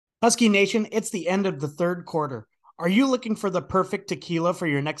Husky Nation, it's the end of the third quarter. Are you looking for the perfect tequila for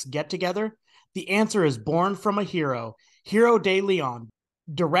your next get together? The answer is born from a hero, Hero de Leon,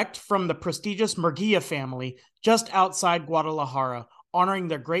 direct from the prestigious Murguia family just outside Guadalajara, honoring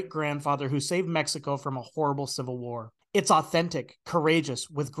their great grandfather who saved Mexico from a horrible civil war. It's authentic,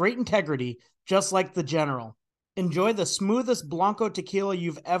 courageous, with great integrity, just like the General. Enjoy the smoothest Blanco tequila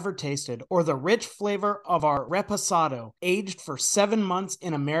you've ever tasted, or the rich flavor of our Reposado, aged for 7 months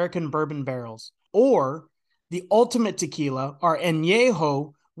in American bourbon barrels. Or the ultimate tequila, our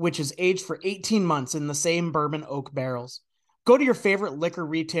Añejo, which is aged for 18 months in the same bourbon oak barrels. Go to your favorite liquor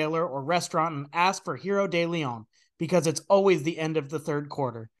retailer or restaurant and ask for Hero de Leon, because it's always the end of the third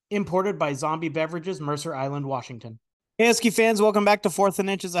quarter. Imported by Zombie Beverages, Mercer Island, Washington. Hey, Husky fans, welcome back to Fourth and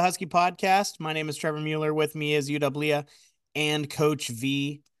Inches, a Husky podcast. My name is Trevor Mueller. With me is UW and Coach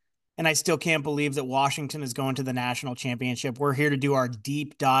V. And I still can't believe that Washington is going to the national championship. We're here to do our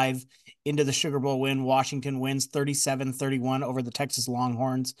deep dive into the Sugar Bowl win. Washington wins 37-31 over the Texas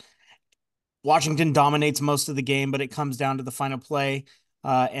Longhorns. Washington dominates most of the game, but it comes down to the final play.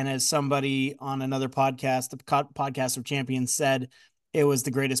 And as somebody on another podcast, the Podcast of Champions, said, it was the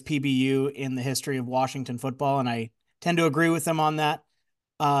greatest PBU in the history of Washington football. And I tend to agree with them on that.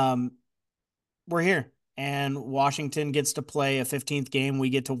 We're here, and Washington gets to play a 15th game.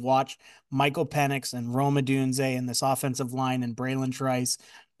 We get to watch Michael Penix and Rome Odunze and this offensive line and Braylon Trice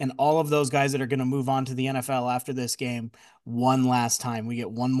and all of those guys that are going to move on to the NFL after this game one last time. We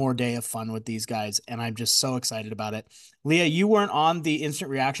get one more day of fun with these guys, and I'm just so excited about it. Leah, you weren't on the instant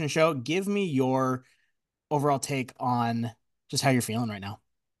reaction show. Give me your overall take on just how you're feeling right now.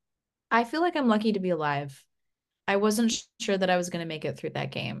 I feel like I'm lucky to be alive. I wasn't sure that I was going to make it through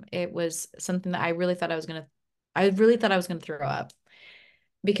that game. It was something that I really thought I was going to throw up,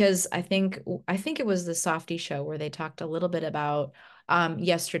 because I think it was the Softy show where they talked a little bit about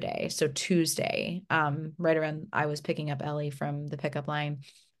yesterday, so Tuesday, right around I was picking up Ellie from the pickup line.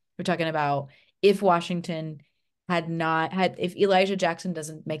 We're talking about if Washington if Elijah Jackson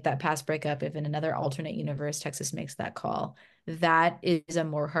doesn't make that pass breakup, if in another alternate universe Texas makes that call, that is a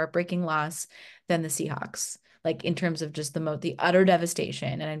more heartbreaking loss than the Seahawks. Like, in terms of just the utter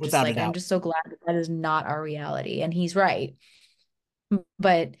devastation. And Without a I'm doubt. just so glad that is not our reality. And he's right.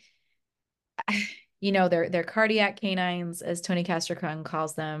 But they're cardiac canines, as Tony Castrocon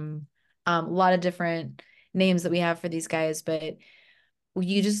calls them. A lot of different names that we have for these guys, but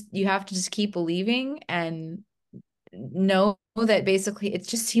you have to just keep believing and know that basically it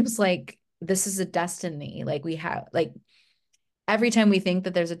just seems like this is a destiny. Like, we have, like, every time we think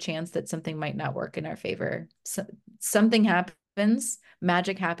that there's a chance that something might not work in our favor, something happens,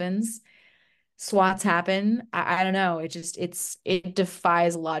 magic happens, swats happen. I don't know. It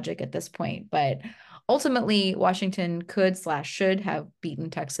defies logic at this point. But ultimately, Washington could/should have beaten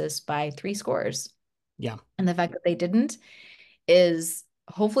Texas by 3 scores. Yeah. And the fact that they didn't is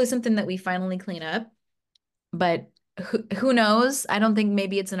hopefully something that we finally clean up. But who knows? I don't think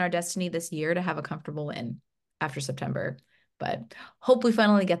maybe it's in our destiny this year to have a comfortable win after September. But hope we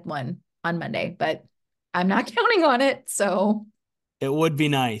finally get one on Monday. But I'm not counting on it. So It would be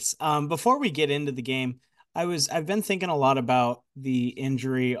nice. Before we get into the game, I've been thinking a lot about the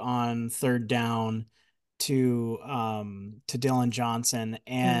injury on third down to Dylan Johnson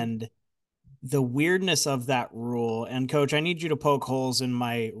and the weirdness of that rule. And Coach, I need you to poke holes in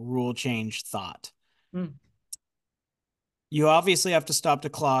my rule change thought. Mm. You obviously have to stop the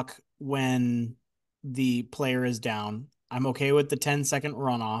clock when the player is down. I'm okay with the 10-second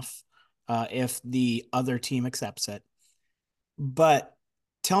runoff if the other team accepts it. But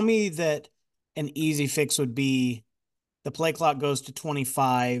tell me that an easy fix would be the play clock goes to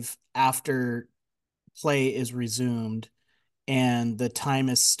 25 after play is resumed and the time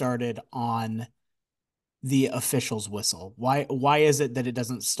is started on the official's whistle. Why is it that it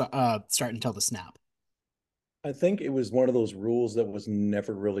doesn't start until the snap? I think it was one of those rules that was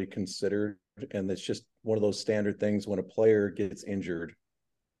never really considered, and it's just one of those standard things. When a player gets injured,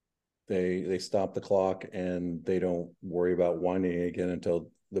 they stop the clock and they don't worry about winding again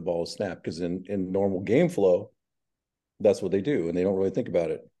until the ball is snapped. Because in normal game flow, that's what they do, and they don't really think about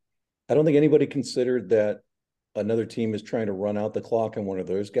it. I don't think anybody considered that another team is trying to run out the clock and one of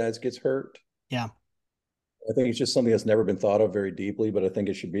those guys gets hurt. Yeah. I think it's just something that's never been thought of very deeply, but I think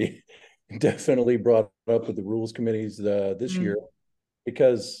it should be definitely brought up with the rules committees this year,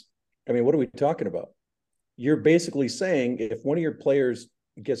 because, I mean, what are we talking about? You're basically saying if one of your players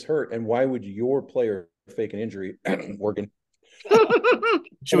gets hurt, and why would your player fake an injury working?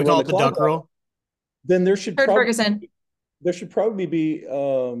 Should we call it the duck rule? Then there should probably Ferguson. There should probably be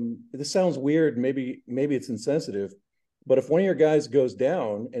this sounds weird, maybe it's insensitive, But if one of your guys goes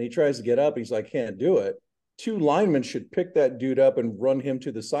down and he tries to get up, he's like, can't do it. Two linemen should pick that dude up and run him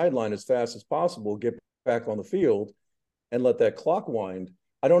to the sideline as fast as possible, get back on the field, and let that clock wind.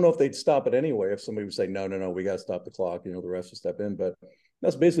 I don't know if they'd stop it anyway if somebody would say, no, no, no, we got to stop the clock. The refs will step in. But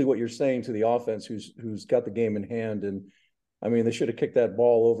that's basically what you're saying to the offense who's got the game in hand. And I mean, they should have kicked that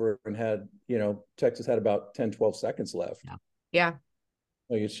ball over and had, Texas had about 10, 12 seconds left. Yeah.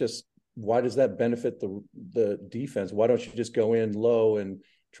 Like, it's just, why does that benefit the defense? Why don't you just go in low and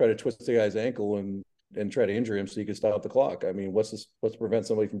try to twist the guy's ankle and try to injure him so you can stop the clock? I mean, what's to prevent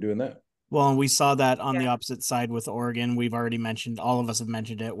somebody from doing that? Well, and we saw that on the opposite side with Oregon. We've already mentioned, all of us have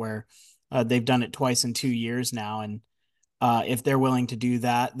mentioned it, where they've done it twice in 2 years now. And if they're willing to do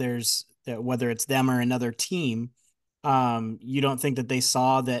that, there's whether it's them or another team, you don't think that they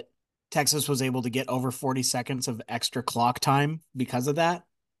saw that Texas was able to get over 40 seconds of extra clock time because of that?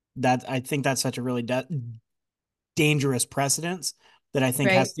 I think that's such a really dangerous precedence that I think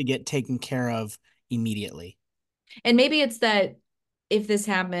has to get taken care of immediately. And maybe it's that if this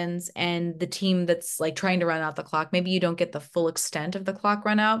happens and the team that's like trying to run out the clock, maybe you don't get the full extent of the clock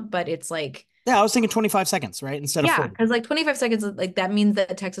run out, but it's like, yeah, I was thinking 25 seconds, right? Instead of 40. Because like 25 seconds, like that means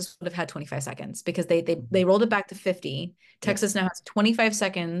that Texas would have had 25 seconds because they rolled it back to 50. Texas now has 25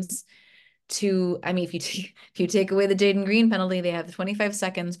 seconds to, I mean, if you take away the Jaden Green penalty, they have 25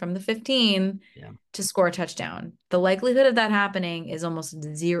 seconds from the 15 to score a touchdown. The likelihood of that happening is almost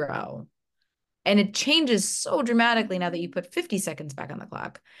zero. And it changes so dramatically now that you put 50 seconds back on the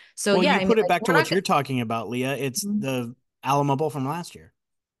clock. So you put it back to what you're talking about, Leah. It's the Alamo Bowl from last year.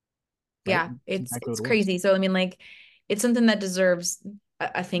 Right? Yeah, it's crazy. So I mean, like, it's something that deserves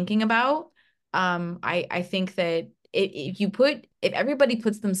a thinking about. I think that if everybody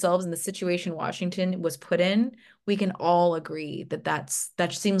puts themselves in the situation Washington was put in, we can all agree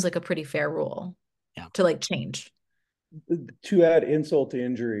that seems like a pretty fair rule to like change. To add insult to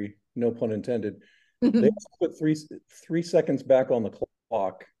injury, no pun intended, they put three seconds back on the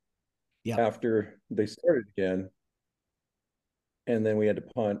clock after they started again. And then we had to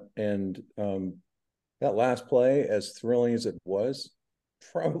punt. And that last play, as thrilling as it was,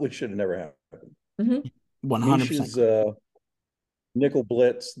 probably should have never happened. 100%. Nickel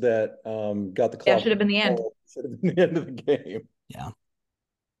blitz that got the clock. Should have been the end. Should have been the end of the game. Yeah.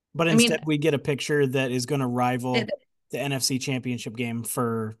 But instead, we get a picture that is going to rival the NFC Championship game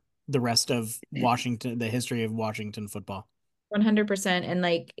for the rest of Washington, the history of Washington football. 100%. And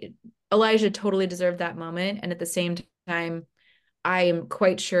like, Elijah totally deserved that moment. And at the same time, I am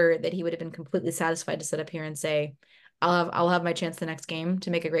quite sure that he would have been completely satisfied to sit up here and say, I'll have my chance the next game to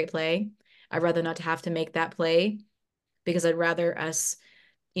make a great play. I'd rather not have to make that play because I'd rather us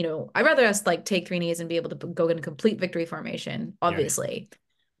like take 3 knees and be able to go in a complete victory formation, obviously. Yeah.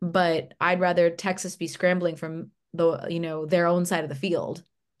 But I'd rather Texas be scrambling from their own side of the field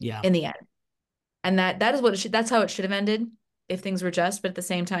in the end. And that is that's how it should have ended if things were just, but at the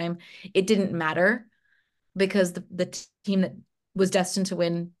same time, it didn't matter because the team that was destined to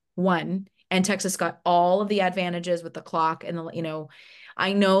win won, and Texas got all of the advantages with the clock. And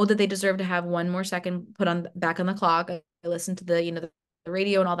I know that they deserve to have one more second put back on the clock. I listened to the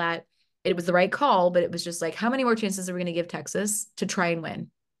radio and all that. It was the right call, but it was just like, how many more chances are we going to give Texas to try and win?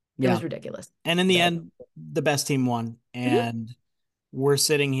 It was ridiculous. And in the end, the best team won. And we're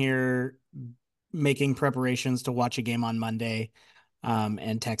sitting here making preparations to watch a game on Monday,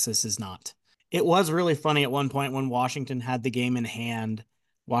 and Texas is not. It was really funny at one point when Washington had the game in hand.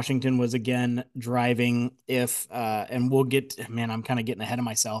 Washington was again driving and we'll I'm kind of getting ahead of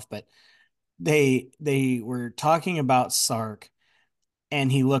myself, but they were talking about Sark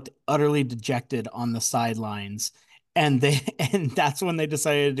and he looked utterly dejected on the sidelines. And that's when they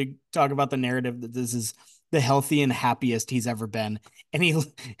decided to talk about the narrative that this is the healthy and happiest he's ever been. And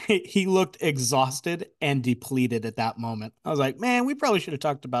he looked exhausted and depleted at that moment. I was like, man, we probably should have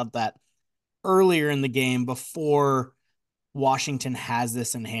talked about that earlier in the game before Washington has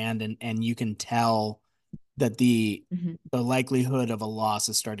this in hand, and you can tell that the likelihood of a loss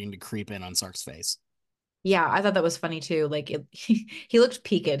is starting to creep in on Sark's face. Yeah, I thought that was funny too. Like he looked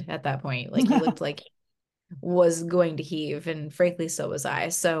peaked at that point. Like he looked like he was going to heave, and frankly, so was I.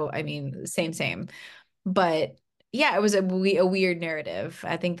 So I mean, same. But yeah, it was a weird narrative.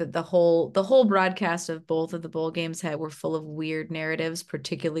 I think that the whole broadcast of both of the bowl games were full of weird narratives,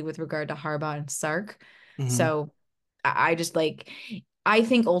 particularly with regard to Harbaugh and Sark. So I just I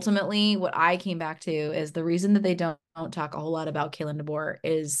think ultimately what I came back to is the reason that they don't talk a whole lot about Kalen DeBoer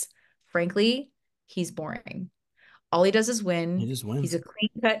is, frankly, he's boring. All he does is win. He just wins.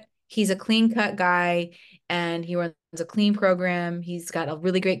 He's a clean cut guy, and he runs a clean program. He's got a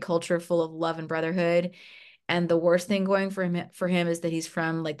really great culture full of love and brotherhood. And the worst thing going for him is that he's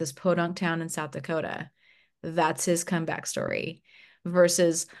from like this podunk town in South Dakota. That's his comeback story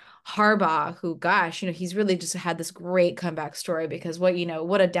versus Harbaugh, who, gosh, he's really just had this great comeback story because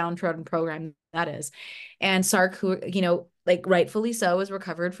what a downtrodden program that is. And Sark, who, like rightfully so, is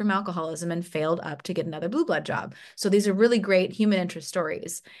recovered from alcoholism and failed up to get another blue blood job. So these are really great human interest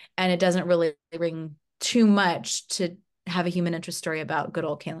stories. And it doesn't really ring too much to have a human interest story about good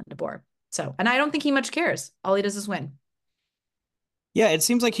old Kalen DeBoer. So, and I don't think he much cares. All he does is win. Yeah, it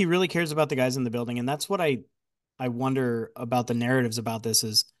seems like he really cares about the guys in the building, and that's what I wonder about the narratives about this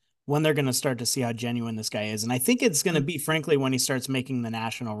is when they're going to start to see how genuine this guy is. And I think it's going to be, frankly, when he starts making the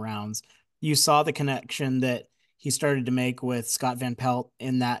national rounds. You saw the connection that he started to make with Scott Van Pelt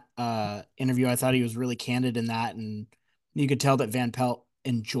in that interview. I thought he was really candid in that, and you could tell that Van Pelt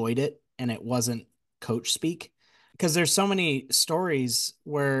enjoyed it and it wasn't coach speak. Because there's so many stories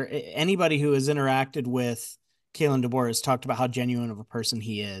where anybody who has interacted with Kalen DeBoer has talked about how genuine of a person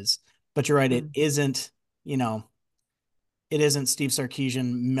he is. But you're right, it isn't, it isn't Steve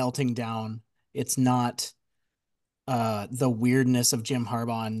Sarkisian melting down. It's not the weirdness of Jim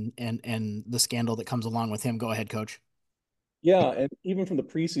Harbaugh and the scandal that comes along with him. Go ahead, coach. Yeah, and even from the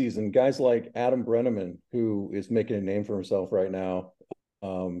preseason, guys like Adam Brenneman, who is making a name for himself right now,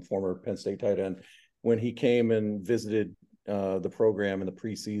 former Penn State tight end, when he came and visited the program in the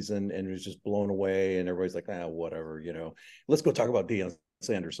preseason and was just blown away, and everybody's like, whatever, let's go talk about Deion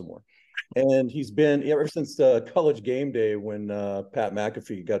Sanders some more. And he's been ever since College Game Day when Pat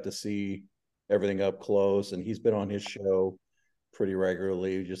McAfee got to see everything up close, and he's been on his show pretty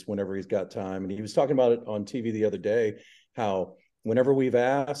regularly, just whenever he's got time. And he was talking about it on TV the other day, how whenever we've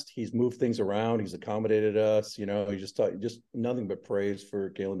asked, he's moved things around, he's accommodated us. He just nothing but praise for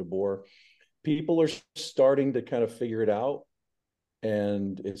Kalen DeBoer. People are starting to kind of figure it out,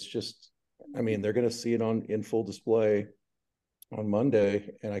 and it's just, they're going to see it in full display on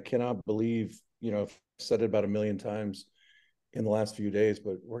Monday. And I cannot believe, I've said it about a million times in the last few days,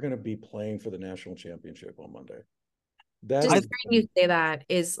 but we're going to be playing for the national championship on Monday. Just hearing you say that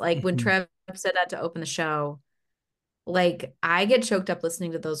is like when Trev said that to open the show, like I get choked up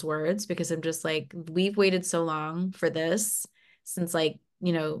listening to those words because I'm just like, we've waited so long for this since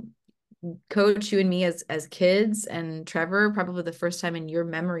Coach, you and me as kids, and Trevor, probably the first time in your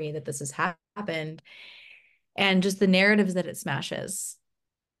memory that this has happened, and just the narratives that it smashes.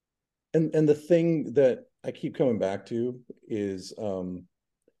 And the thing that I keep coming back to is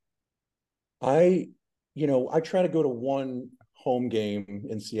I try to go to one home game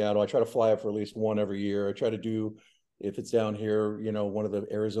in Seattle. I try to fly up for at least one every year. I try to do, if it's down here, one of the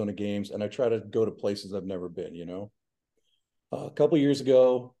Arizona games, and I try to go to places I've never been. A couple of years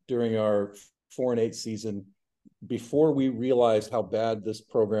ago during our 4-8 season, before we realized how bad this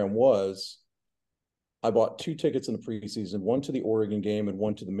program was, I bought 2 tickets in the preseason, one to the Oregon game and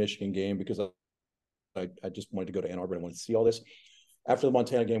one to the Michigan game, because I just wanted to go to Ann Arbor. I wanted to see all this. After the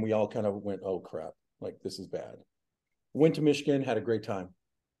Montana game, we all kind of went, oh crap, like this is bad. Went to Michigan, had a great time,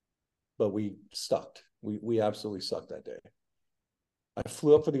 but we sucked. We absolutely sucked that day. I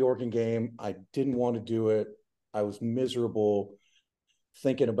flew up for the Oregon game. I didn't want to do it. I was miserable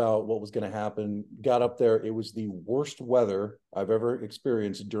thinking about what was going to happen. Got up there. It was the worst weather I've ever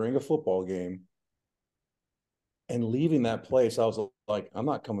experienced during a football game. And leaving that place, I was like, I'm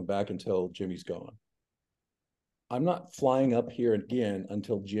not coming back until Jimmy's gone. I'm not flying up here again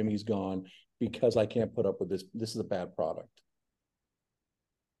until Jimmy's gone, because I can't put up with this. This is a bad product.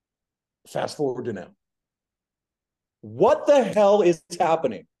 Fast forward to now. What the hell is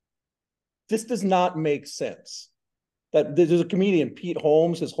happening? This does not make sense. That there's a comedian, Pete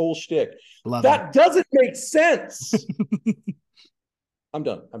Holmes, his whole shtick. That doesn't make sense. I'm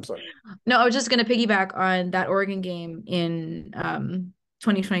done. I'm sorry. No, I was just going to piggyback on that Oregon game in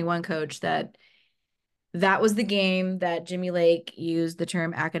 2021, coach, that was the game that Jimmy Lake used the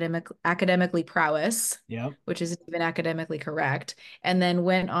term academically prowess, which isn't even academically correct, and then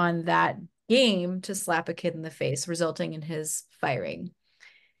went on that game to slap a kid in the face, resulting in his firing.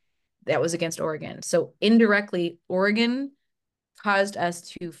 That was against Oregon. So indirectly, Oregon caused us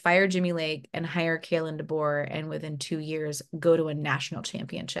to fire Jimmy Lake and hire Kalen DeBoer, and within 2 years go to a national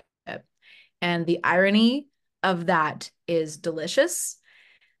championship. And the irony of that is delicious.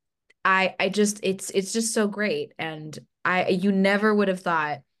 It's just so great. And you never would have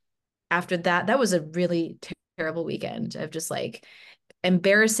thought after that was a really terrible weekend of just like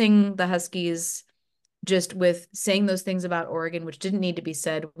embarrassing the Huskies, just with saying those things about Oregon, which didn't need to be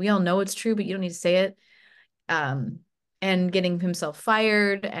said. We all know it's true, but you don't need to say it. And getting himself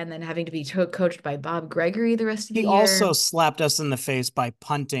fired, and then having to be coached by Bob Gregory the rest of the year. He also slapped us in the face by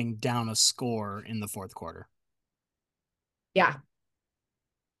punting down a score in the fourth quarter. Yeah.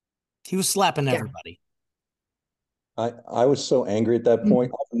 He was slapping Yeah. everybody. I was so angry at that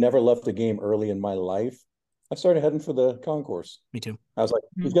point. I've never left a game early in my life. I started heading for the concourse. Me too. I was like,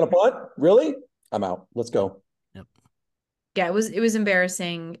 he's Mhm. gonna punt? Really? I'm out. Let's go. Yep. Yeah, it was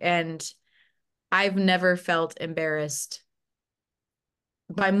embarrassing, and I've never felt embarrassed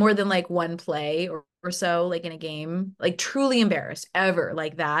by more than like one play or so, like in a game, like truly embarrassed ever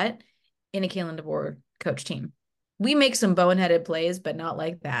like that in a Kalen DeBoer coach team. We make some boneheaded plays, but not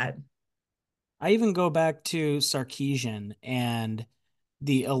like that. I even go back to Sarkeesian and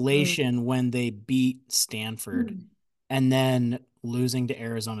the Mm. elation when they beat Stanford and then losing to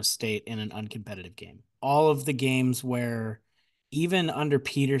Arizona State in an uncompetitive game. All of the games where even under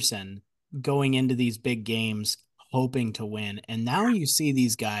Peterson going into these big games hoping to win. And now you see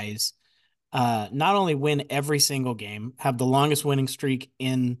these guys not only win every single game, have the longest winning streak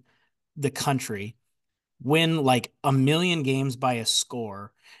in the country, win like a million games by a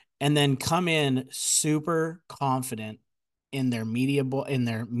score, and then come in super confident in their media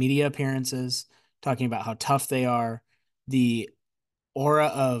appearances, talking about how tough they are, the aura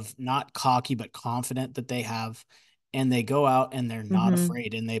of not cocky but confident that they have, and they go out and they're not Mm-hmm.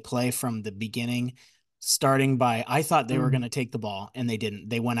 afraid and they play from the beginning, starting by I thought they were Mm. going to take the ball and they didn't.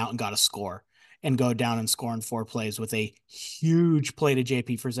 They went out and got a score and go down and score in 4 plays with a huge play to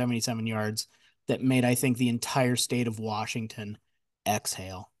JP for 77 yards that made I think the entire state of Washington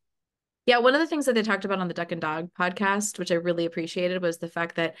exhale. Yeah, one of the things that they talked about on the Duck and Dog podcast, which I really appreciated, was the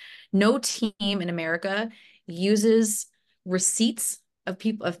fact that no team in America uses receipts of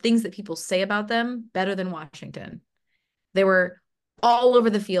people of things that people say about them better than Washington. They were all over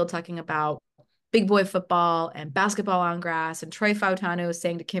the field talking about big boy football and basketball on grass, and Troy Fautano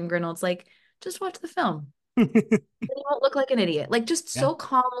saying to Kim Grinolds, like, just watch the film. You won't look like an idiot. Like, just Yeah. so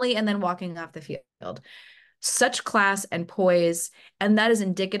calmly and then walking off the field. Such class and poise. And that is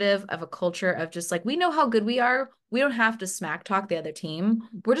indicative of a culture of just like, we know how good we are. We don't have to smack talk the other team.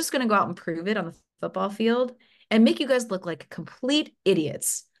 We're just going to go out and prove it on the football field and make you guys look like complete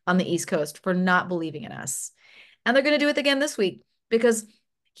idiots on the East Coast for not believing in us. And they're going to do it again this week because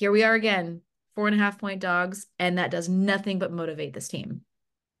here we are again, 4.5 point dogs. And that does nothing but motivate this team.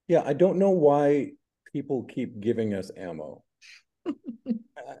 Yeah, I don't know why people keep giving us ammo.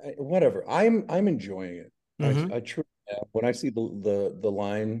 Whatever. I'm enjoying it. Mm-hmm. I truly am. When I see the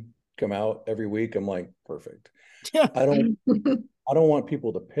line come out every week, I'm like, perfect. Yeah. I don't I don't want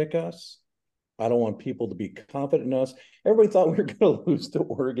people to pick us. I don't want people to be confident in us. Everybody thought we were going to lose to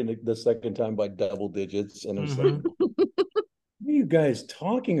Oregon the second time by double digits, and it was like, Mm-hmm. what are you guys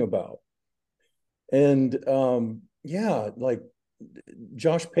talking about? And yeah, like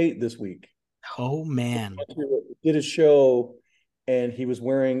Josh Pate this week Oh man. did a show, and he was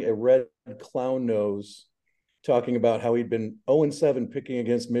wearing a red clown nose, talking about how he'd been 0-7 picking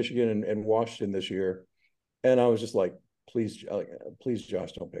against Michigan and Washington this year. And I was just like, please,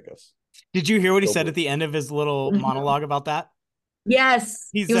 Josh, don't pick us. Did you hear what he Don't said believe. at the end of his little monologue about that? Yes.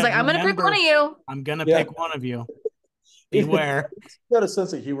 He He was said, like, I'm going to pick one of remember, you. I'm going to Yeah, pick one of you. he's Beware. got a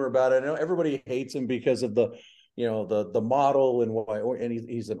sense of humor about it. I know everybody hates him because of the model and why, and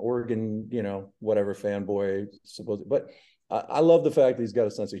he's an Oregon, whatever fanboy, supposed. But I love the fact that he's got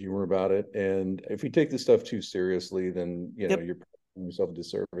a sense of humor about it. And if you take this stuff too seriously, then Yep. you're doing yourself a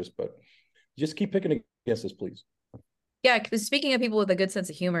disservice. But just keep picking against us, please. Yeah, because speaking of people with a good sense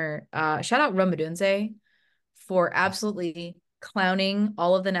of humor, shout out Ramadunze for absolutely clowning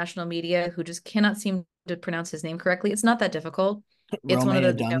all of the national media who just cannot seem to pronounce his name correctly. It's not that difficult. It's one of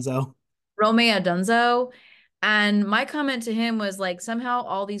Romeo the, Dunzo. Rome Adunzo. And my comment to him was like, somehow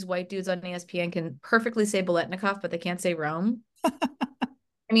all these white dudes on ESPN can perfectly say Boletnikov, but they can't say Rome. I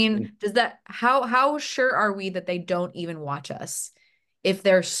mean, does that how sure are we that they don't even watch us? If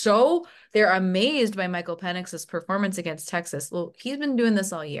they're amazed by Michael Penix's performance against Texas. Well, he's been doing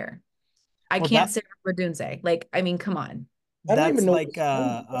this all year. I Well, can't say Radunze. Like, I mean, come on. I don't even that's know.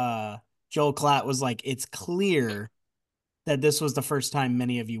 like Joel Klatt was like, it's clear that this was the first time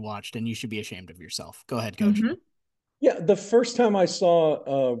many of you watched, and you should be ashamed of yourself. Go ahead, coach. Mhm. Yeah, the first time I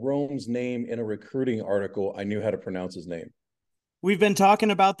saw Rome's name in a recruiting article, I knew how to pronounce his name. We've been talking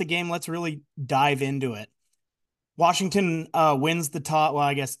about the game. Let's really dive into it. Washington wins the toss. Well,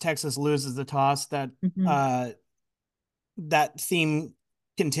 I guess Texas loses the toss. Mhm. Uh, that theme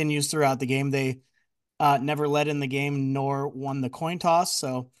continues throughout the game. They never led in the game nor won the coin toss,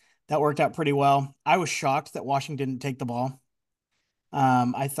 so that worked out pretty well. I was shocked that Washington didn't take the ball.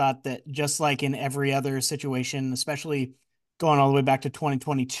 I thought that just like in every other situation, especially going all the way back to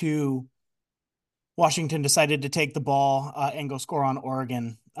 2022, Washington decided to take the ball and go score on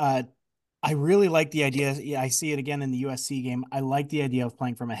Oregon. I really like the idea. Yeah, I see it again in the USC game. I like the idea of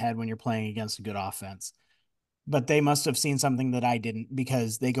playing from ahead when you're playing against a good offense. But they must have seen something that I didn't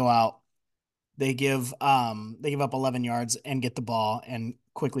because they go out, they give up 11 yards and get the ball and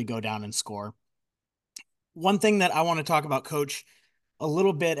quickly go down and score. One thing that I want to talk about, coach, a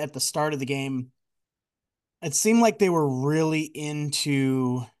little bit at the start of the game, it seemed like they were really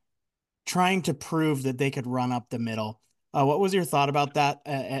into trying to prove that they could run up the middle. What was your thought about that?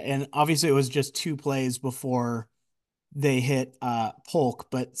 And obviously, it was just 2 plays before they hit Polk,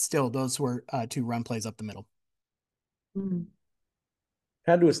 but still, those were 2 run plays up the middle. Mm.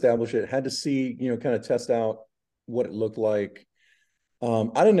 Had to establish it, had to see, kind of test out what it looked like. I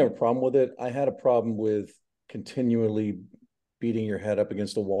didn't have a problem with it. I had a problem with continually beating your head up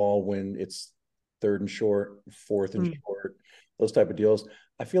against a wall when it's third and short, fourth and short, those type of deals.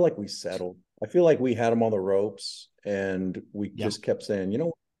 I feel like we settled. I feel like we had them on the ropes and we just kept saying,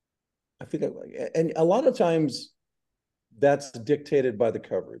 I feel like, and a lot of times that's dictated by the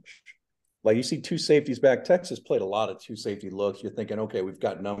coverage. Like you see 2 safeties back. Texas played a lot of 2 safety looks. You're thinking, okay, we've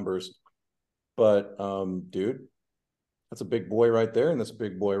got numbers, but dude, that's a big boy right there, and that's a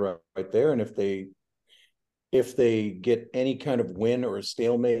big boy right there. And if they get any kind of win or a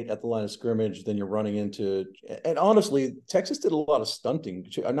stalemate at the line of scrimmage, then you're running into. And honestly, Texas did a lot of stunting,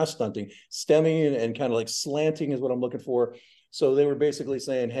 not stunting, stemming and kind of like slanting is what I'm looking for. So they were basically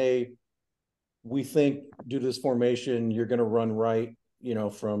saying, hey, we think due to this formation, you're going to run right,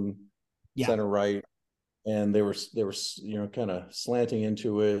 from center right, and they were kind of slanting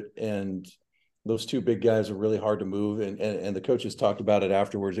into it, and those 2 big guys are really hard to move, and the coaches talked about it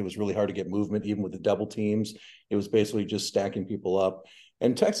afterwards. It was really hard to get movement even with the double teams. It was basically just stacking people up,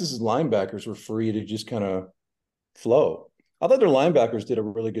 and Texas's linebackers were free to just kind of flow. I thought their linebackers did a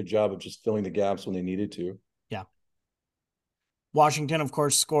really good job of just filling the gaps when they needed to. Yeah. Washington, of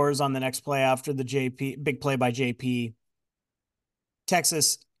course, scores on the next play after the big play by JP.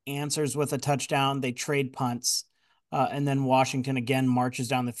 Texas answers with a touchdown. They trade punts. And then Washington again marches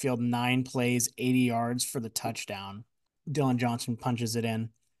down the field, 9 plays, 80 yards for the touchdown. Dylan Johnson punches it in.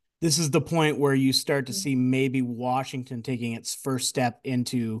 This is the point where you start to see maybe Washington taking its first step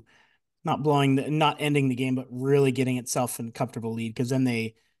into not ending the game, but really getting itself in a comfortable lead, because then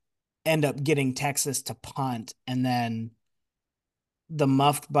they end up getting Texas to punt, and then the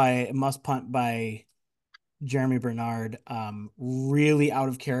must punt by Jeremy Bernard, really out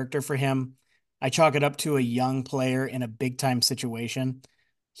of character for him. I chalk it up to a young player in a big time situation.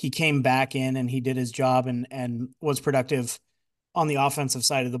 He came back in and he did his job and was productive on the offensive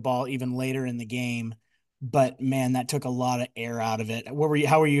side of the ball even later in the game. But man, that took a lot of air out of it.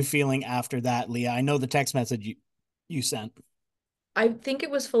 How were you feeling after that, Leah? I know the text message you sent. I think it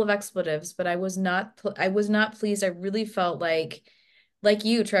was full of expletives, but I was not pleased. I really felt like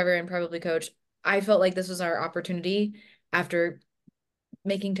you, Trevor, and probably Coach, I felt like this was our opportunity after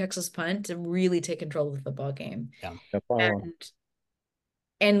making Texas punt to really take control of the football game. Yeah.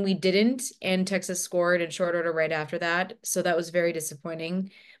 And we didn't, and Texas scored in short order right after that. So that was very disappointing.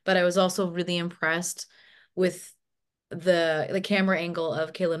 But I was also really impressed with the camera angle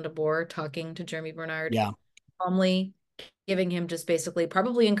of Kalen DeBoer talking to Jeremy Bernard. Yeah. Calmly, giving him just basically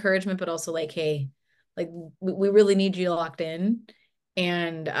probably encouragement, but also like, hey, like we really need you locked in,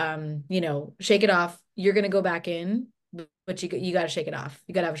 and shake it off. You're gonna go back in, but you got to shake it off.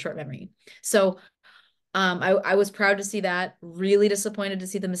 You got to have a short memory. So I was proud to see that, really disappointed to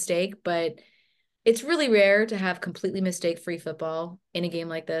see the mistake, but it's really rare to have completely mistake-free football in a game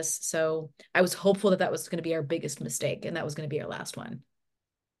like this. So I was hopeful that that was going to be our biggest mistake, and that was going to be our last one.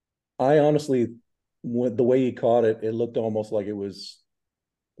 I honestly, the way he caught it, it looked almost like it was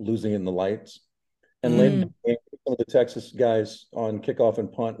losing in the lights. And later, some of the Texas guys on kickoff and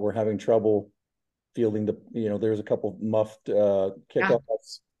punt were having trouble fielding there's a couple muffed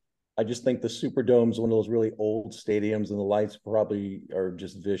kickoffs. I just think the Superdome is one of those really old stadiums, and the lights probably are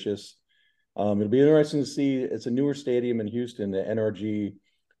just vicious. It'll be interesting to see. It's a newer stadium in Houston, the NRG.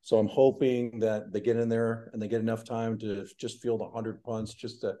 So I'm hoping that they get in there and they get enough time to just field 100 punts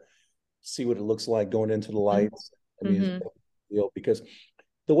just to see what it looks like going into the lights. I mean, it's a deal because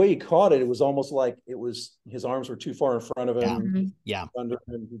the way he caught it, it was almost like it was his arms were too far in front of him. Yeah. Under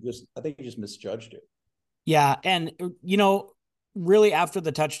him. I think he just misjudged it. Yeah. And, really after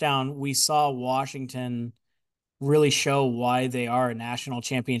the touchdown, we saw Washington really show why they are a national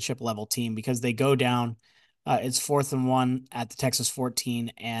championship level team, because they go down. It's 4th-and-1 at the Texas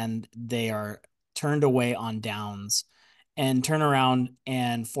 14, and they are turned away on downs and turn around.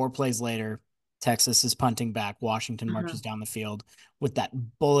 And 4 plays later, Texas is punting back. Washington marches down the field with that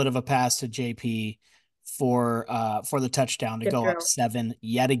bullet of a pass to JP for the touchdown to go up 7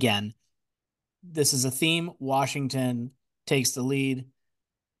 yet again. this is a theme. Washington takes the lead.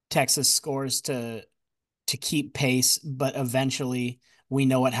 Texas scores to keep pace, but eventually we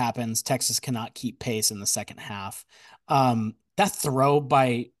know what happens. Texas cannot keep pace in the second half. That throw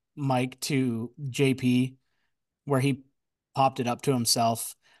by Mike to JP, where he popped it up to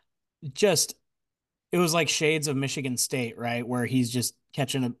himself, just it was like shades of Michigan State, right? Where he's just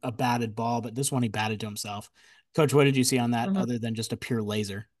catching a batted ball, but this one he batted to himself. Coach, what did you see on that Mhm. other than just a pure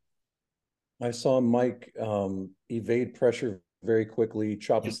laser? I saw Mike evade pressure very quickly,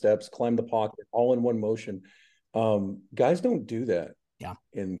 chop the Yep. steps, climb the pocket, all in one motion. Guys don't do that Yeah.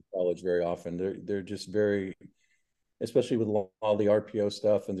 in college very often. They're just very, especially with all the RPO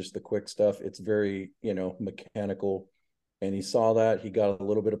stuff and just the quick stuff. It's very, mechanical. And he saw that. He got a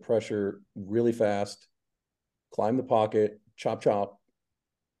little bit of pressure really fast, climbed the pocket, chop chop,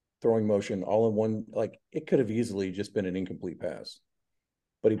 throwing motion, all in one. Like it could have easily just been an incomplete pass,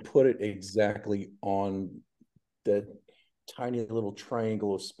 but he put it exactly on that tiny little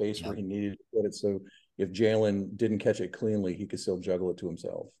triangle of space where Yep. he needed to put it. So if Jalen didn't catch it cleanly, he could still juggle it to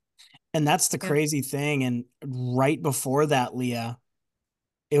himself. And that's the Yeah. crazy thing. And right before that, Leah,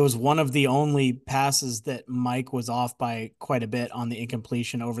 it was one of the only passes that Mike was off by quite a bit on the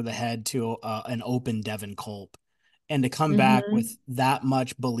incompletion over the head to an open Devin Culp. And to come back with Hmm. that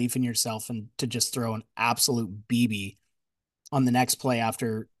much belief in yourself and to just throw an absolute BB on the next play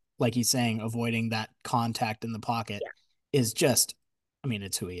after, like he's saying, avoiding that contact in the pocket is just, I mean,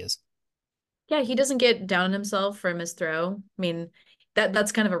 it's who he is. Yeah, he doesn't get down on himself for a missed throw. I mean,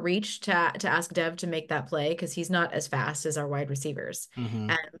 that's kind of a reach to ask Dev to make that play because he's not as fast as our wide receivers. Mm-hmm.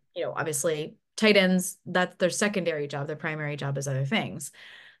 And, obviously tight ends, that's their secondary job. Their primary job is other things.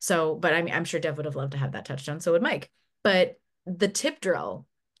 So, but I mean, I'm sure Dev would have loved to have that touchdown. So would Mike. But the tip drill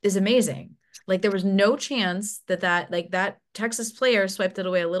is amazing. Like there was no chance that Texas player swiped it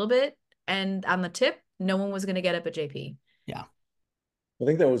away a little bit. And on the tip, no one was going to get up at JP. Yeah, I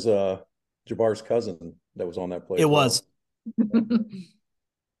think that was Jabbar's cousin that was on that play it as was. well.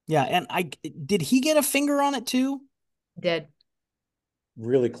 Yeah. And did he get a finger on it too? Did.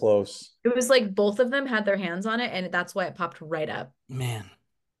 Really close. It was like both of them had their hands on it, and that's why it popped right up. Man.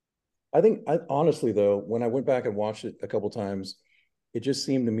 Honestly though, when I went back and watched it a couple times, it just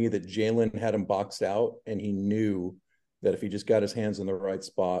seemed to me that Jalen had him boxed out, and he knew that if he just got his hands in the right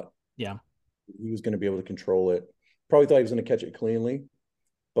spot, Yeah. he was going to be able to control it. Probably thought he was going to catch it cleanly,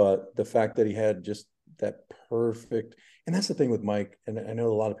 but the fact that he had just that perfect, and that's the thing with Mike, and I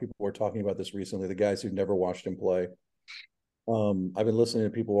know a lot of people were talking about this recently, the guys who've never watched him play. I've been listening to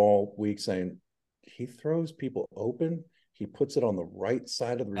people all week saying he throws people open. He puts it on the right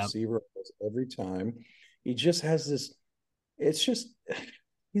side of the Yep. receiver every time. He just has this. It's just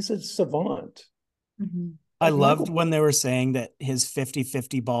he's a savant. Mm-hmm. I Like loved Michael, when they were saying that his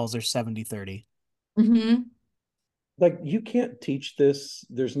 50-50 balls are 70-30. Mm-hmm. like you can't teach this.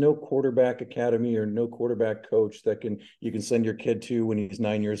 There's no quarterback academy or no quarterback coach that you can send your kid to when he's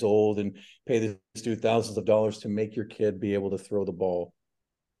 9 years old and pay this dude thousands of dollars to make your kid be able to throw the ball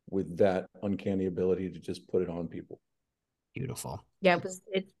with that uncanny ability to just put it on people. Beautiful. Yeah,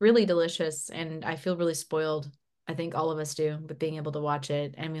 it's really delicious, and I feel really spoiled. I think all of us do, but being able to watch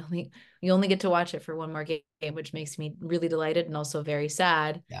it, and we only get to watch it for one more game, which makes me really delighted and also very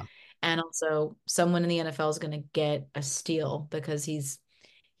sad. Yeah. And also, someone in the NFL is going to get a steal because he's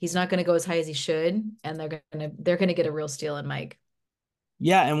not going to go as high as he should, and they're gonna get a real steal in Mike.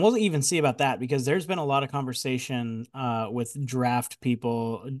 Yeah, and we'll even see about that because there's been a lot of conversation with draft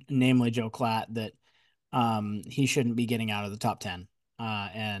people, namely Joe Klatt, that he shouldn't be getting out of the top 10.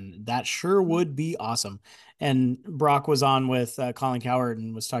 And that sure would be awesome. And Brock was on with Colin Coward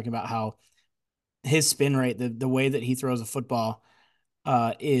and was talking about how his spin rate, the way that he throws a football,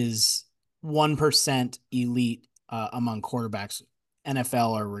 is 1% elite among quarterbacks,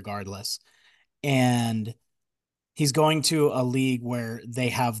 NFL or regardless. And he's going to a league where they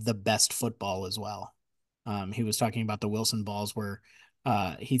have the best football as well. He was talking about the Wilson balls where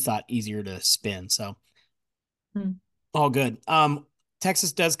he thought easier to spin. So Hmm. all good.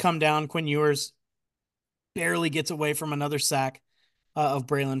 Texas does come down. Quinn Ewers barely gets away from another sack of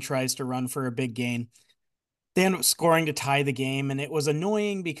Braylon tries to run for a big gain. They end up scoring to tie the game, and it was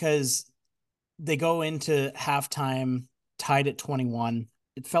annoying because they go into halftime tied at 21.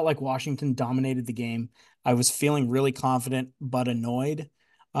 It felt like Washington dominated the game. I was feeling really confident but annoyed.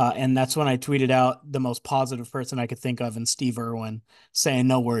 And that's when I tweeted out the most positive person I could think of in Steve Irwin saying,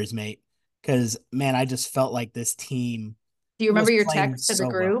 "No worries, mate." Because, man, I just felt like this team Do you was remember your playing text to the so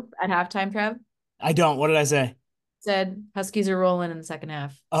well. group at halftime, Trev? I don't. What did I say? Said Huskies are rolling in the second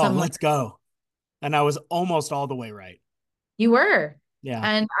half. Oh, Something like let's that. go. And I was almost all the way right. You were. Yeah.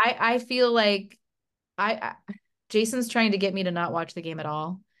 And I feel like I Jason's trying to get me to not watch the game at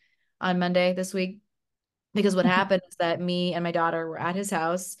all on Monday this week. Because what happened is that me and my daughter were at his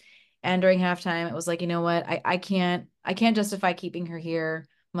house, and during halftime, it was like, you know what? I can't justify keeping her here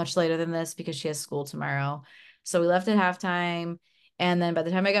much later than this because she has school tomorrow. So we left at halftime, and then by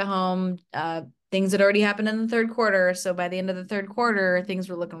the time I got home, things had already happened in the third quarter. So by the end of the third quarter, things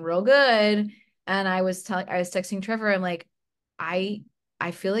were looking real good. And I was texting Trevor, I'm like, I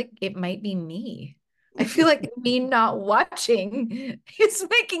I feel like it might be me. I feel like me not watching is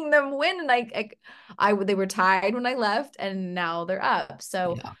making them win. And they were tied when I left, and now they're up.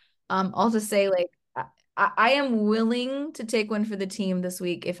 So, Yeah. I'll just say, like, I am willing to take one for the team this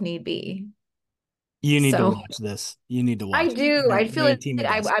week if need be. You need to So watch this. You need to I watch it. do. I feel They're a like team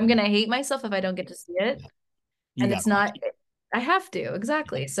against I'm me. gonna hate myself if I don't get to see it, Yeah. You and got to it's watch not. it. I have to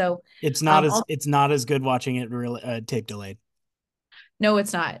exactly. So, It's not as good watching it really tape delayed. no,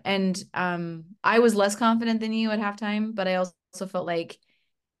 it's not. And I was less confident than you at halftime, but I also felt like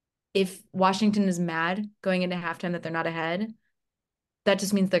if Washington is mad going into halftime that they're not ahead, that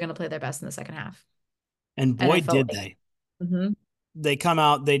just means they're going to play their best in the second half. And And I boy, felt did like, they. mhm. They come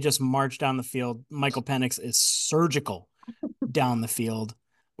out, they just march down the field. Michael Penix is surgical down the field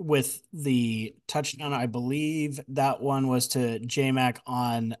with the touchdown. I believe that one was to J Mac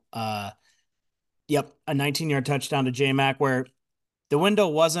on yep, a 19-yard touchdown to J Mac where the window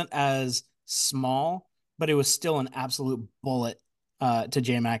wasn't as small, but it was still an absolute bullet to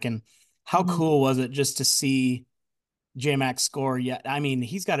J Mac. And how Mhm. cool was it just to see J Mac score yet? I mean,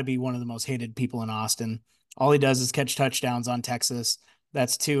 he's got to be one of the most hated people in Austin. All he does is catch touchdowns on Texas.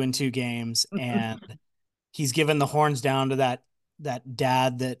 That's 2 in 2 games, and he's given the horns down to that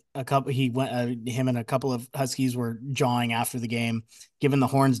dad that a couple he went him and a couple of Huskies were jawing after the game, giving the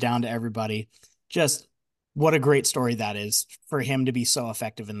horns down to everybody. Just what a great story that is for him to be so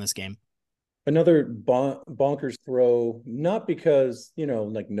effective in this game. Another bonkers throw, not because,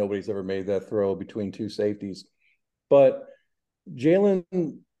 like nobody's ever made that throw between two safeties, but Jalen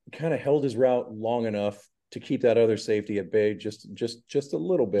kind of held his route long enough to keep that other safety at bay just a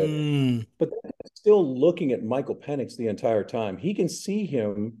little bit. Mm, But still looking at Michael Penix the entire time. He can see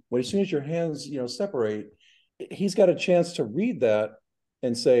him when as soon as your hands, separate, he's got a chance to read that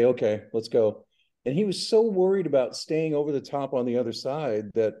and say, okay, let's go. And he was so worried about staying over the top on the other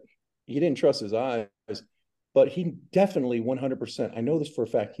side that he didn't trust his eyes. But he definitely 100%, I know this for a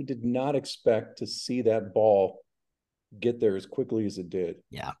fact, he did not expect to see that ball get there as quickly as it did.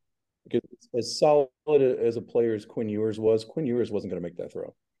 yeah. Because as solid as a player as Quinn Ewers was, Quinn Ewers wasn't going to make that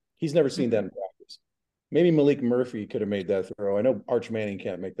throw. He's never seen that in practice. Maybe Malik Murphy could have made that throw. I know Arch Manning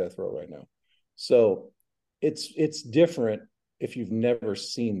can't make that throw right now. So it's different if you've never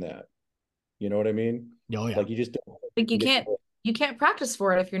seen that. You know what I mean? Oh yeah. Like you just don't Like get you can't practice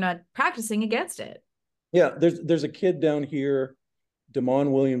for it if you're not practicing against it. Yeah, there's a kid down here,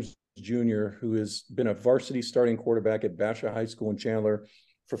 Damon Williams Jr., who has been a varsity starting quarterback at Basha High School in Chandler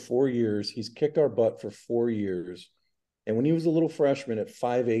for 4 years. He's kicked our butt for 4 years. And when he was a little freshman at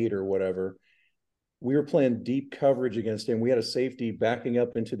 5'8" or whatever, we were playing deep coverage against him. We had a safety backing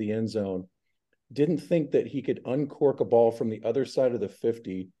up into the end zone. Didn't think that he could uncork a ball from the other side of the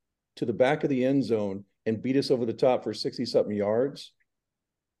 50 to the back of the end zone and beat us over the top for 60 something yards.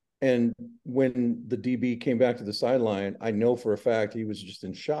 And when the DB came back to the sideline, I know for a fact he was just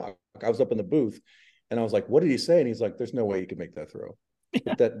in shock. I was up in the booth and I was like, what did he say? And he's like, there's no way you could make that throw.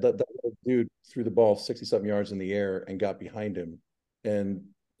 But that dude threw the ball 60 something yards in the air and got behind him. And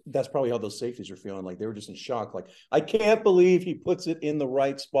that's probably how those safeties are feeling. Like they were just in shock. Like, I can't believe he puts it in the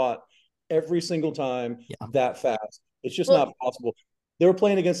right spot every single time Yeah. that fast. It's just Well, not possible. They were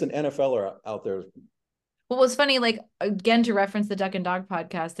playing against an NFLer out there. what was funny, like again to reference the Duck and Dog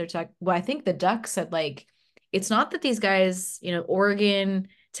podcast, well, I think the Duck said like it's not that these guys, Oregon,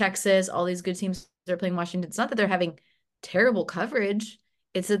 Texas, all these good teams are playing Washington. It's not that they're having terrible coverage.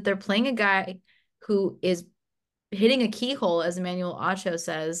 It's that they're playing a guy who is hitting a keyhole, as Emmanuel Acho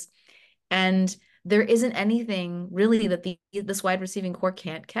says, and there isn't anything really that this wide receiving core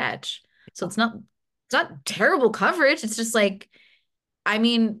can't catch. So it's not terrible coverage. It's just like, I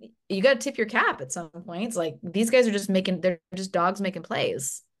mean, you got to tip your cap at some points. Like these guys are they're just dogs making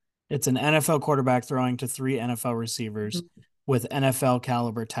plays. It's an NFL quarterback throwing to 3 NFL receivers Mhm. with NFL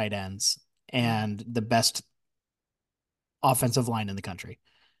caliber tight ends and the best offensive line in the country.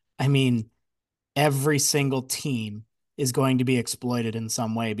 I mean, every single team is going to be exploited in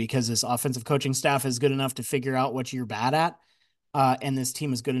some way because this offensive coaching staff is good enough to figure out what you're bad at. And this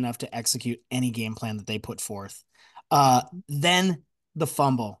team is good enough to execute any game plan that they put forth. Then the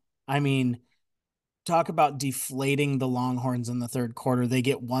fumble. I mean, talk about deflating the Longhorns in the third quarter. They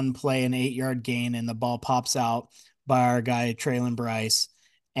get one play, an 8-yard gain, and the ball pops out by our guy Traylon Bryce,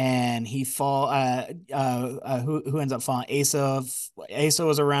 and he fall. Who ends up falling? Asa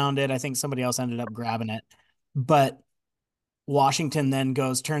was around it. I think somebody else ended up grabbing it, but Washington then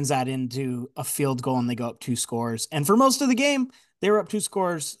turns that into a field goal, and they go up 2 scores. And for most of the game, they were up 2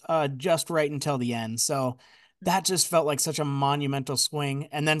 scores, just right until the end. So that just felt like such a monumental swing.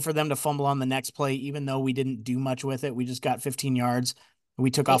 And then for them to fumble on the next play, even though we didn't do much with it, we just got 15 yards. We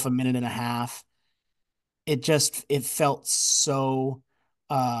took off a minute and a half. It felt so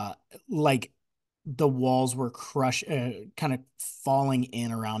uh like the walls were kind of falling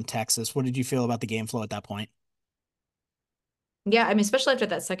in around Texas. What did you feel about the game flow at that point? Yeah, I mean, especially after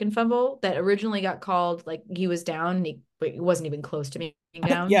that second fumble that originally got called, like he was down, but he wasn't even close to being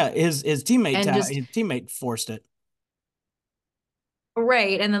down. Yeah, his teammate And just his teammate forced it.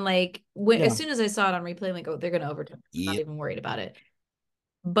 right. And then like Yeah. as soon as I saw it on replay, I'm like, oh, they're gonna overturn. I'm not Yep. even worried about it.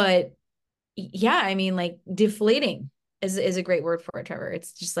 But yeah, I mean, like deflating is a great word for it, Trevor.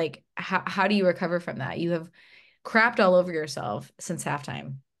 It's just like how do you recover from that? You have crapped all over yourself since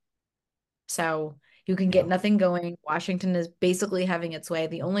halftime. So you can get Yeah. nothing going. Washington is basically having its way.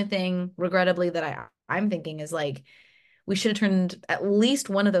 The only thing, regrettably, that I'm thinking is like we should have turned at least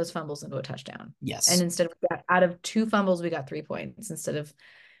one of those fumbles into a touchdown. And Yes. instead of out of 2 fumbles, we got 3 points instead of,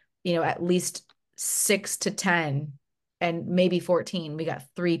 at least 6 to 10 and maybe 14. We got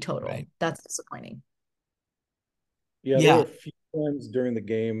 3 total. Right. That's disappointing. Yeah, there were Yeah. a few times during the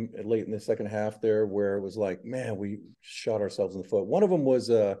game late in the second half there where it was like, man, we shot ourselves in the foot. One of them was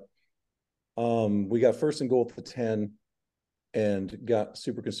we got first and goal at the 10 and got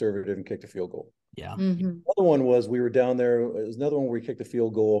super conservative and kicked a field goal. Yeah. Mhm. Another one was we were down there. It was another one where we kicked a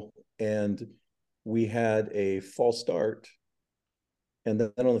field goal and we had a false start. And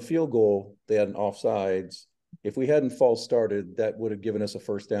then on the field goal, they had an offsides. If we hadn't false started, that would have given us a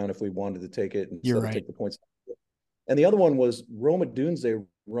first down if we wanted to take it You're instead of right. take the points. And the other one was Roma Dunze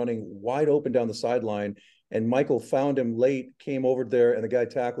running wide open down the sideline. And Michael found him late, came over there, and the guy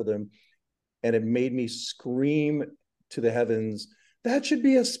tackled him. And it made me scream to the heavens, that should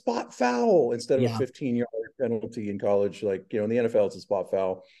be a spot foul instead of a Yeah. 15-yard penalty in college. Like, in the NFL, it's a spot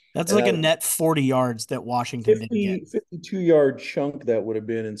foul. That's And like a that net 40 yards that Washington didn't get. 52-yard chunk that would have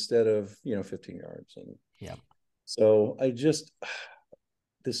been instead of, 15 yards. And Yeah. so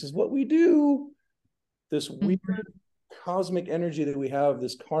this is what we do. This weird cosmic energy that we have,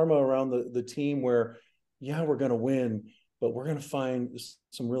 this karma around the team where, yeah, we're going to win, but we're going to find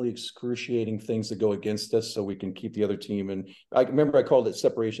some really excruciating things that go against us so we can keep the other team. And I remember I called it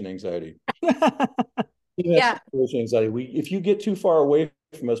separation anxiety. Yeah. Separation anxiety. If you get too far away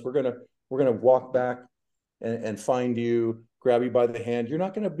from us, we're gonna walk back and find you, grab you by the hand. You're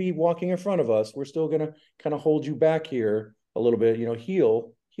not going to be walking in front of us. We're still going to kind of hold you back here a little bit.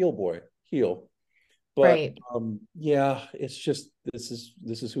 Heel boy, heel. But Right. yeah, it's just this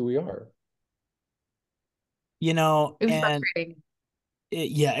is who we are. It was And frustrating.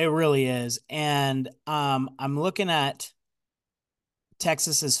 it really is. And I'm looking at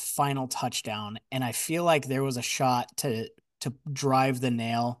Texas's final touchdown, and I feel like there was a shot to drive the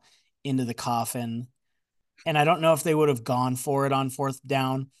nail into the coffin. And I don't know if they would have gone for it on fourth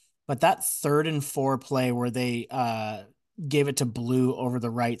down, but that 3rd and 4 play where they gave it to Blue over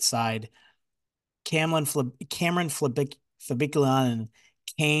the right side, Cameron Flabiculan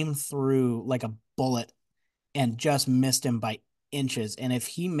came through like a bullet and just missed him by inches. And if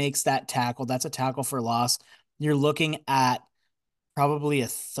he makes that tackle, that's a tackle for loss. You're looking at probably a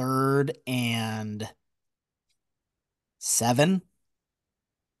 3rd and 7.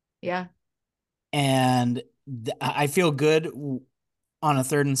 Yeah. And I feel good on a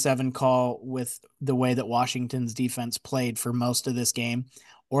 3rd and 7 call with the way that Washington's defense played for most of this game,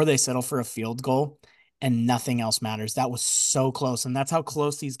 or they settle for a field goal and nothing else matters. That was so close. And that's how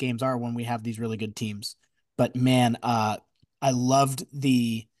close these games are when we have these really good teams. But man, I loved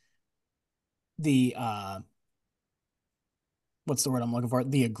the what's the word I'm looking for?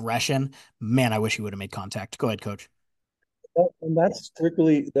 The aggression. Man, I wish he would have made contact. Go ahead, coach. And that's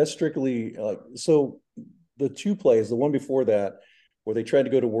strictly like, so the 2 plays, the one before that, where they tried to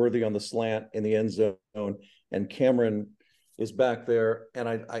go to Worthy on the slant in the end zone, and Cameron is back there, and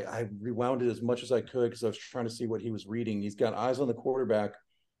I rewound it as much as I could because I was trying to see what he was reading. He's got eyes on the quarterback.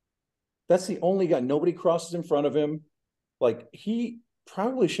 That's the only guy. Nobody crosses in front of him. Like, he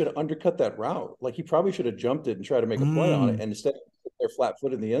probably should have undercut that route. Like, he probably should have jumped it and tried to make a play on it. And instead, they're flat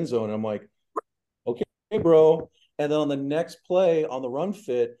footed in the end zone. And I'm like, okay, bro. And then on the next play on the run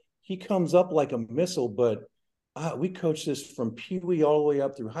fit, he comes up like a missile, but we coach this from Pee Wee all the way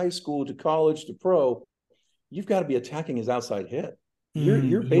up through high school to college to pro. You've got to be attacking his outside hit. You're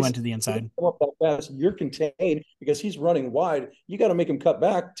He went to basically the inside. up that fast. You're contained because he's running wide. You got to make him cut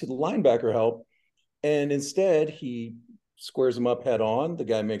back to the linebacker help. And instead, he squares him up head on. The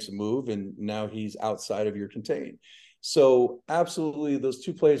guy makes a move, and now he's outside of your contain. So absolutely, those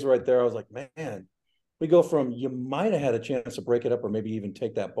two plays right there, I was like, man, we go from you might have had a chance to break it up or maybe even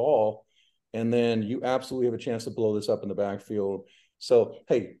take that ball, and then you absolutely have a chance to blow this up in the backfield. So,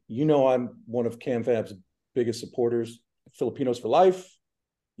 hey, I'm one of Cam Fab's biggest supporters. Filipinos for life.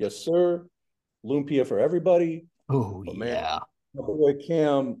 Yes, sir. Lumpia for everybody. Oh, But man, yeah. my boy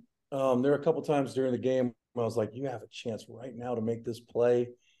Cam, there are a couple times during the game I was like, you have a chance right now to make this play.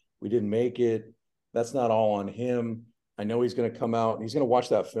 We didn't make it. That's not all on him. I know he's going to come out and he's going to watch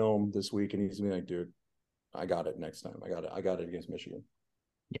that film this week and he's going to be like, dude, I got it next time. I got it against Michigan.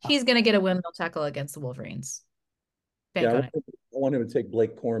 Yeah. He's going to get a windmill tackle against the Wolverines. Bank on it. I want him to take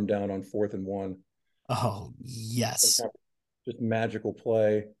Blake Corum down on 4th and 1. Oh, yes. Just magical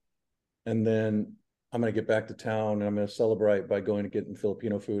play. And then I'm going to get back to town and I'm going to celebrate by going to getting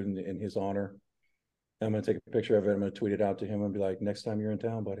Filipino food in his honor. And I'm going to take a picture of it. I'm going to tweet it out to him and be like, next time you're in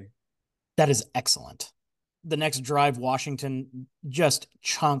town, buddy. That is excellent. The next drive, Washington just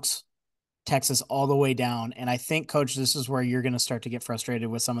chunks Texas all the way down. And I think, Coach, this is where you're going to start to get frustrated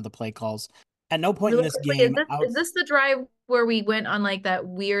with some of the play calls. At no point in this game. Is this the drive where we went on like that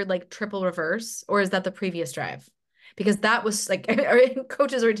weird like triple reverse, or is that the previous drive? Because that was like,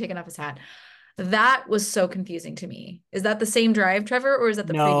 Coach has already taken off his hat. That was so confusing to me. Is that the same drive, Trevor, or is that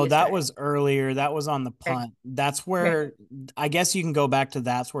the No, previous that drive? was earlier. That was on the punt. Okay. That's where I guess you can go back to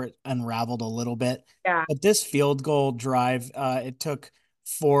that's where it unraveled a little bit. Yeah. But this field goal drive, it took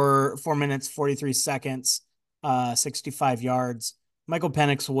 4 minutes, 43 seconds, 65 yards. Michael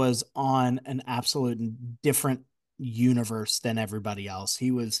Penix was on an absolute different universe than everybody else.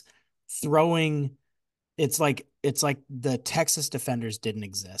 He was throwing. It's like the Texas defenders didn't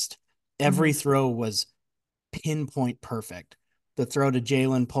exist. Every throw was pinpoint perfect. The throw to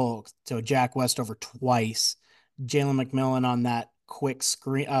Jalen Polk, to Jack Westover twice. Jalen McMillan on that quick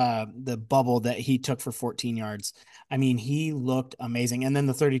screen, the bubble that he took for 14 yards. I mean, he looked amazing. And then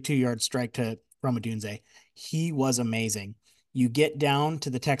the 32-yard strike to Romadunze. He was amazing. You get down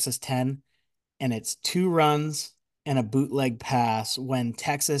to the Texas 10, and it's 2 runs and a bootleg pass when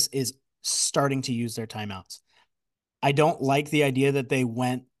Texas is starting to use their timeouts. I don't like the idea that they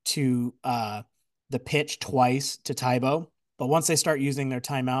went to the pitch twice to Tybo, but once they start using their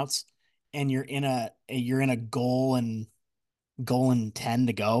timeouts and you're in a goal and 10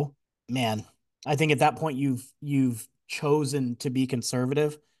 to go, man, I think at that point you've chosen to be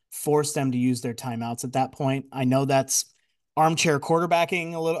conservative, force them to use their timeouts at that point. I know that's armchair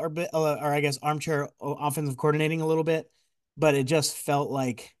quarterbacking a little bit, or I guess armchair offensive coordinating a little bit, but it just felt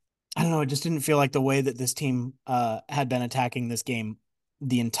like, I don't know, it just didn't feel like the way that this team had been attacking this game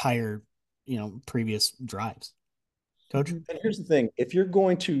the entire, previous drives. Coach? And here's the thing. If you're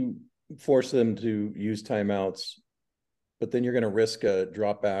going to force them to use timeouts, but then you're going to risk a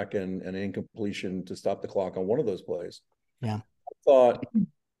drop back and an incompletion to stop the clock on one of those plays. Yeah. I thought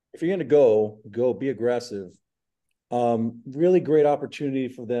if you're going to go, be aggressive. Really great opportunity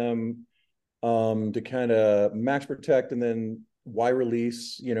for them to kind of max protect and then why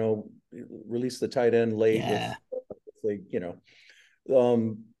release, release the tight end late Yeah. if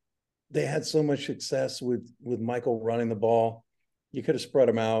they had so much success with Michael running the ball. You could have spread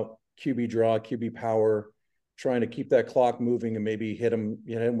them out, QB draw, QB power, trying to keep that clock moving and maybe hit him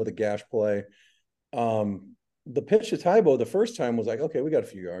with a gash play. The pitch to Tybo the first time was like, okay, we got a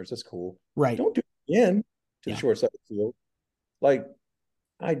few yards. That's cool. Right. Don't do it again to the short side of the field. Like,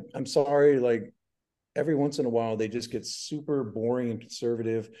 I'm sorry, like every once in a while they just get super boring and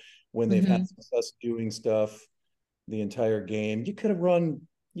conservative when they've had success doing stuff the entire game. You could have run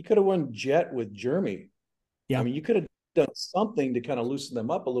jet with Jeremy. Yeah. I mean, you could have done something to kind of loosen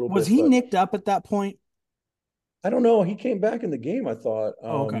them up a little bit. Was he nicked up at that point? I don't know. He came back in the game, I thought.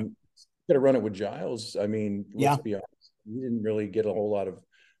 Okay. Could have run it with Giles. I mean, let's be honest. He didn't really get a whole lot of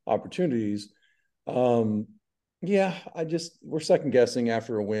opportunities. We're second guessing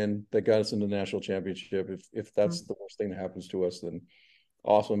after a win that got us into the national championship. If that's the worst thing that happens to us, then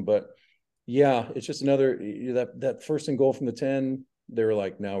awesome. But yeah, it's just another that first and goal from the 10. They were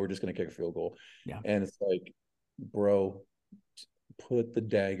like, no, we're just going to kick a field goal. Yeah. And it's like, bro, put the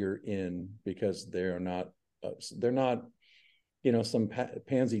dagger in because they're not some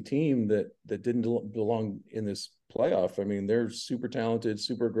pansy team that didn't belong in this playoff. I mean, they're super talented,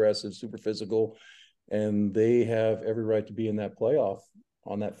 super aggressive, super physical, and they have every right to be in that playoff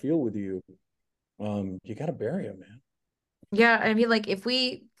on that field with you. You got to bury him, man. Yeah, I mean, like if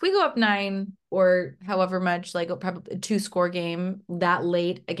we go up 9 or however much, like probably a 2-score game that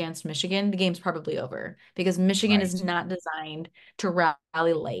late against Michigan, the game's probably over because Michigan is Right. not designed to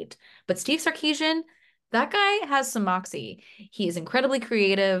rally late. But Steve Sarkisian, that guy has some moxie. He is incredibly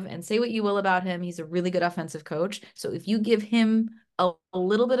creative, and say what you will about him, he's a really good offensive coach. So if you give him a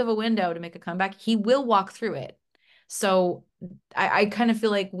little bit of a window to make a comeback, he will walk through it. So I kind of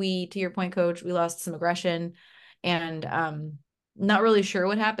feel like to your point, coach, we lost some aggression and not really sure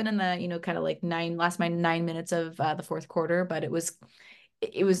what happened in the kind of like last my 9 minutes of the fourth quarter, but it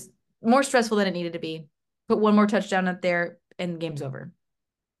was more stressful than it needed to be. Put one more touchdown up there and game's over.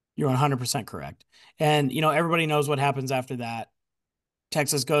 You're 100% correct. And, everybody knows what happens after that.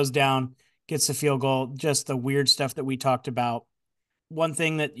 Texas goes down, gets the field goal, just the weird stuff that we talked about. One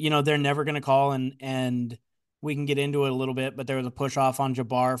thing that, they're never going to call, and we can get into it a little bit, but there was a push off on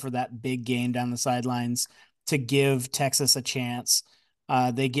Jabbar for that big gain down the sidelines to give Texas a chance.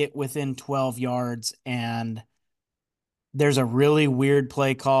 They get within 12 yards, and there's a really weird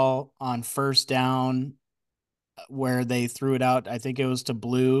play call on first down where they threw it out. I think it was to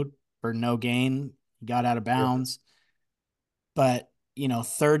Blue for no gain. He got out of Yeah. bounds. But,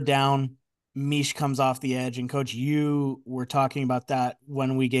 third down, Mish comes off the edge. And coach, you were talking about that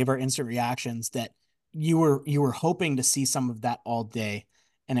when we gave our instant reactions that you were hoping to see some of that all day.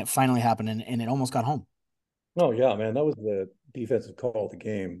 And it finally happened, and it almost got home. Oh yeah, man, that was the defensive call of the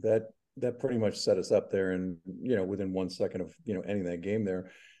game. That pretty much set us up there, and within 1 second of ending that game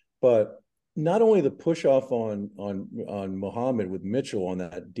there. But not only the push off on Muhammad with Mitchell on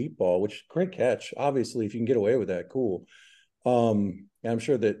that deep ball, which great catch. Obviously, if you can get away with that, cool. I'm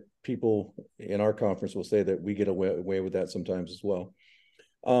sure that people in our conference will say that we get away with that sometimes as well.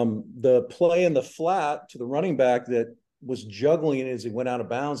 The play in the flat to the running back that was juggling as he went out of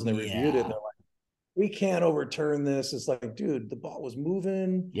bounds, and they reviewed it, and Yeah. they're like, we can't overturn this. It's like, dude, the ball was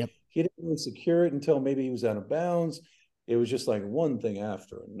moving. Yep. He didn't really secure it until maybe he was out of bounds. It was just like one thing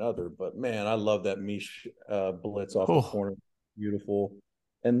after another. But man, I love that Mish blitz off the Oh, corner. Beautiful.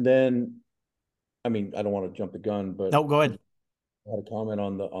 And then, I mean, I don't want to jump the gun, but no, go ahead. I had a comment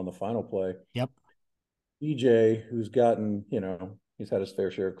on the final play. Yep. EJ, who's gotten, he's had his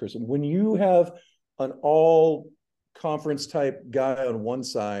fair share of criticism. When you have an all conference type guy on one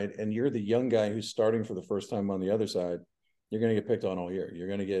side and you're the young guy who's starting for the first time on the other side, you're going to get picked on all year. You're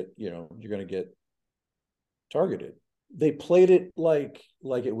going to get, you're going to get targeted. They played it like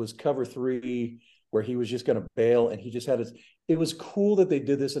it was cover 3 where he was just going to bail, and he just had his, it was cool that they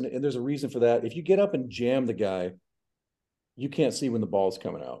did this. And there's a reason for that. If you get up and jam the guy, you can't see when the ball's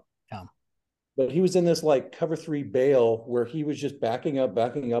coming out. Yeah. But he was in this like cover 3 bail where he was just backing up,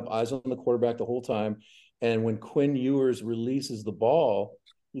 eyes on the quarterback the whole time. And when Quinn Ewers releases the ball,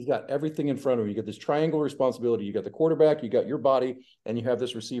 he's got everything in front of him. You get this triangle responsibility. You got the quarterback, you got your body, and you have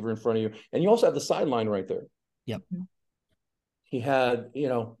this receiver in front of you. And you also have the sideline right there. Yep. He had,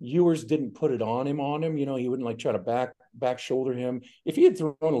 Ewers didn't put it on him. He wouldn't like try to back shoulder him. If he had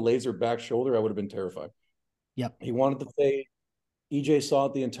thrown a laser back shoulder, I would have been terrified. Yep. He wanted to fade. EJ saw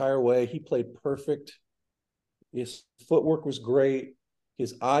it the entire way. He played perfect. His footwork was great.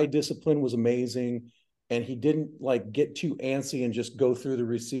 His eye discipline was amazing. And he didn't like get too antsy and just go through the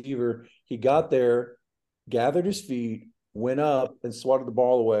receiver. He got there, gathered his feet, went up and swatted the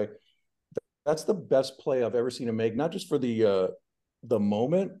ball away. That's the best play I've ever seen him make, not just for the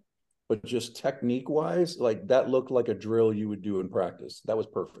moment, but just technique wise. Like that looked like a drill you would do in practice. That was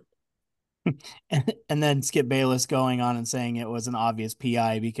perfect. And then Skip Bayless going on and saying it was an obvious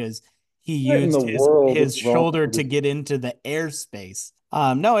PI because he What in the used his world his is wrong shoulder with to this? get into the airspace.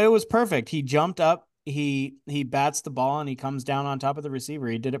 No, it was perfect. He jumped up, he bats the ball, and he comes down on top of the receiver.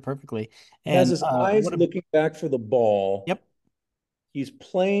 He did it perfectly. He has And his eyes looking back for the ball. yep, He's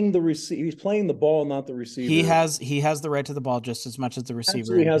playing the receiver. He's playing the ball, not the he receiver. has the right to the ball just as much as the receiver,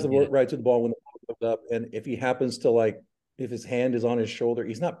 Absolutely and has he the did it. right to the ball when the ball goes up. And if he happens to if his hand is on his shoulder,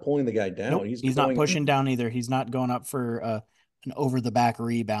 he's not pulling the guy down. Nope, He's he's not going. pushing down either. He's not going up for an over the back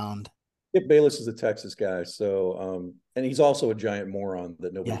rebound. Skip Bayless is a Texas guy, so and he's also a giant moron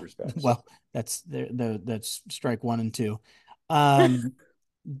that nobody Yeah, respects. well, that's strike 1 and 2.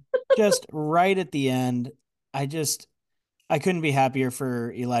 Just right at the end, I couldn't be happier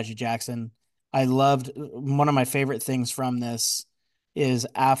for Elijah Jackson. I loved one of my favorite things from this is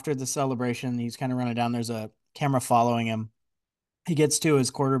after the celebration, he's kind of running down. There's a camera following him. He gets to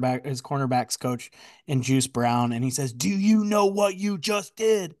his cornerback's coach and Juice Brown, and he says, "Do you know what you just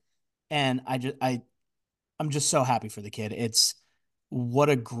did?" And I'm just so happy for the kid. It's what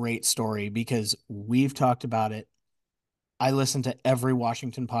a great story because we've talked about it I listen to every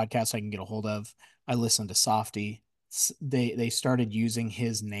Washington podcast I can get a hold of. I listen to Softy. They started using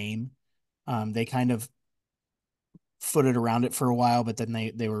his name. They kind of footed around it for a while, but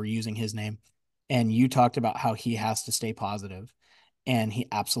then they were using his name. And you talked about how he has to stay positive, and he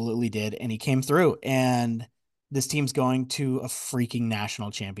absolutely did, and he came through. And this team's going to a freaking national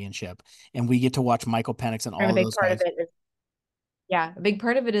championship, and we get to watch Michael Penix and And all a of big those part of guys. it is, yeah, a big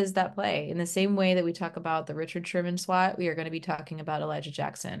part of it is that play. In the same way that we talk about the Richard Sherman SWAT, we are going to be talking about Elijah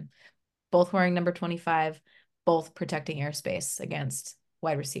Jackson, both wearing number 25, both protecting airspace against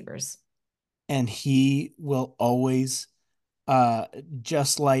wide receivers. And he will always, uh,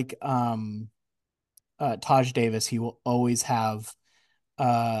 just like Taj Davis, he will always have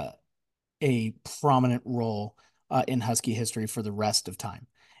uh, a prominent role in Husky history for the rest of time.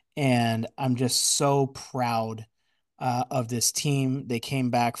 And I'm just so proud of this team. They came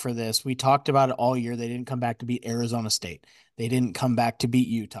back for this. We talked about it all year. They didn't come back to beat Arizona State. They didn't come back to beat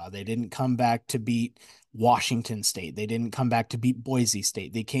Utah. They didn't come back to beat Washington State. They didn't come back to beat Boise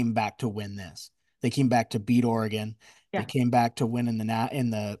State. They came back to win this. They came back to beat Oregon. They Yeah. came back to win in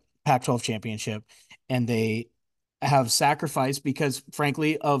the Pac-12 championship, and they have sacrificed because,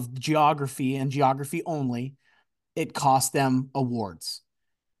 frankly, of geography and geography only, it cost them awards.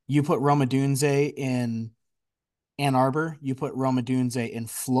 You put Roma Dunze in Ann Arbor, you put Roma Dunze in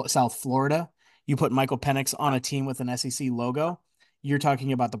South Florida, you put Michael Penix on a team with an SEC logo. You're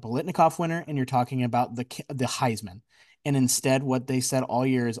talking about the Bolitnikoff winner, and you're talking about the Heisman. And instead, what they said all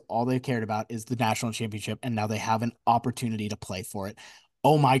year is all they cared about is the national championship, and now they have an opportunity to play for it.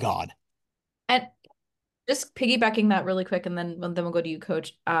 Oh my God. And just piggybacking that really quick, and then we'll go to you,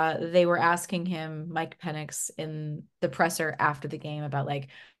 Coach. They were asking him, Mike Penix, in the presser after the game about like,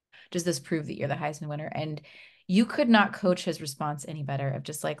 does this prove that you're the Heisman winner? And you could not coach his response any better of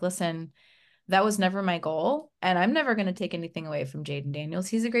just like, listen, that was never my goal, and I'm never going to take anything away from Jaden Daniels.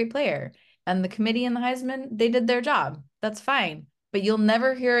 He's a great player, and the committee and the Heisman, they did their job. That's fine. But you'll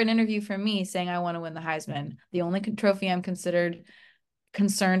never hear an interview from me saying I want to win the Heisman. The only trophy I'm concerned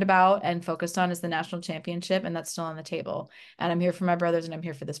about and focused on is the national championship, and that's still on the table. And I'm here for my brothers, and I'm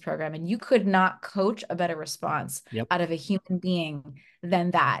here for this program. And you could not coach a better response Yep. out of a human being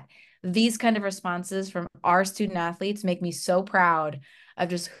than that. These kind of responses from our student athletes make me so proud of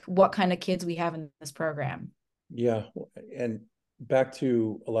just what kind of kids we have in this program. Yeah. And back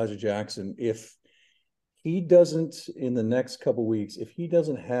to Elijah Jackson, if he doesn't, in the next couple weeks, if he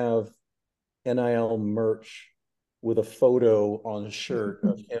doesn't have NIL merch with a photo on his shirt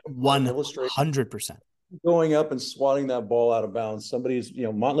of him illustrated 100%. going up and swatting that ball out of bounds, somebody's,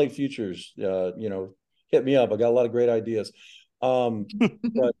 Montlake Futures, hit me up. I got a lot of great ideas.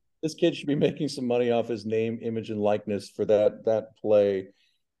 But this kid should be making some money off his name, image, and likeness for that play,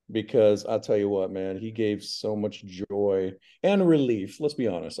 because I'll tell you what, man, he gave so much joy and relief. Let's be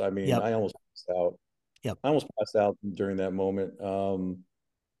honest. I mean, Yep. I almost passed out. Yep. I almost passed out during that moment.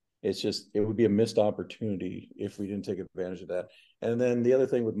 It would be a missed opportunity if we didn't take advantage of that. And then the other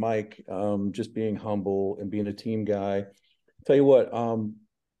thing with Mike, just being humble and being a team guy. Tell you what,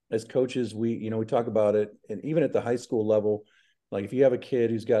 as coaches, we talk about it, and even at the high school level, like if you have a kid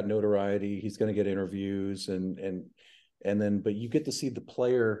who's got notoriety, he's going to get interviews, and then, but you get to see the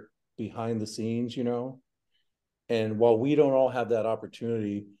player behind the scenes, and while we don't all have that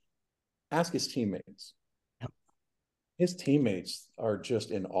opportunity, ask his teammates. His teammates are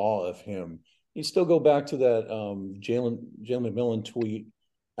just in awe of him. You still go back to that Jalen McMillan tweet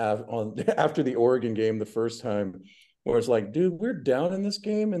after the Oregon game the first time, where it's like, dude, we're down in this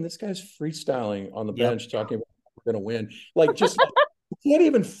game, and this guy's freestyling on the bench talking about we're going to win. Like, just I can't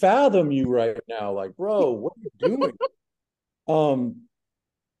even fathom you right now. Like, bro, what are you doing?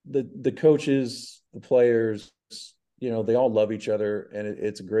 The coaches, the players, they all love each other, and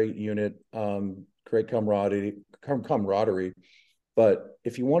it's a great unit, great camaraderie. But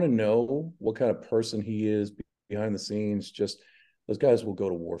if you want to know what kind of person he is behind the scenes, just those guys will go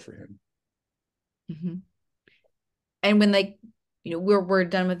to war for him. Mm-hmm. And when we're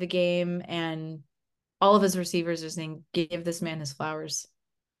done with the game, and all of his receivers are saying, give this man his flowers.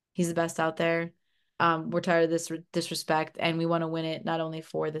 He's the best out there. We're tired of this disrespect, and we want to win it not only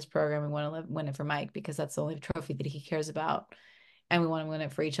for this program, we want to win it for Mike, because that's the only trophy that he cares about, and we want to win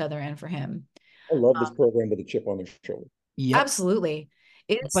it for each other and for him. I love this program with a chip on their shoulder. Yep. Absolutely.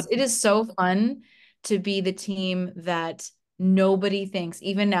 It is so fun to be the team that nobody thinks,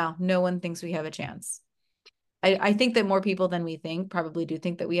 even now, no one thinks we have a chance. I think that more people than we think probably do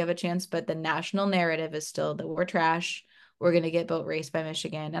think that we have a chance, but the national narrative is still that we're trash. We're going to get boat raced by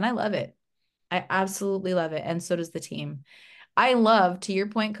Michigan. And I love it. I absolutely love it. And so does the team. I love, to your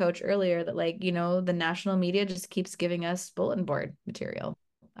point, Coach, earlier, that like, the national media just keeps giving us bulletin board material.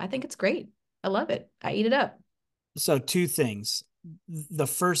 I think it's great. I love it. I eat it up. So two things. The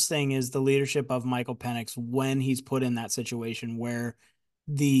first thing is the leadership of Michael Penix when he's put in that situation where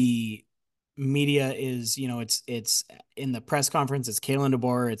the media is, it's in the press conference, it's Kalen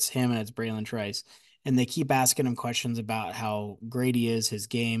DeBoer, it's him, and it's Braylon Trice. And they keep asking him questions about how great he is, his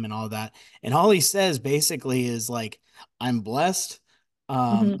game, and all that. And all he says basically is like, I'm blessed.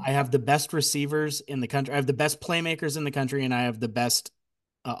 I have the best receivers in the country. I have the best playmakers in the country, and I have the best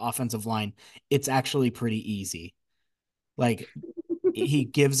offensive line. It's actually pretty easy. Like he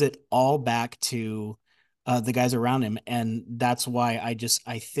gives it all back to the guys around him, and that's why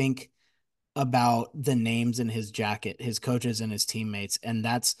I think about the names in his jacket, his coaches and his teammates, and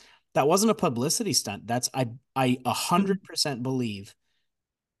that wasn't a publicity stunt. I 100% believe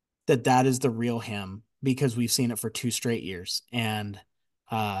that is the real him because we've seen it for 2 straight years, and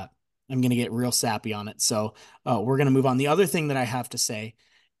I'm gonna get real sappy on it. So we're gonna move on. The other thing that I have to say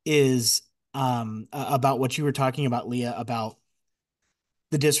is about what you were talking about, Leah, about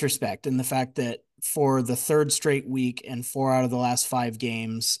the disrespect and the fact that for the third straight week and 4 out of the last 5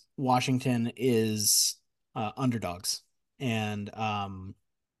 games, Washington is underdogs. And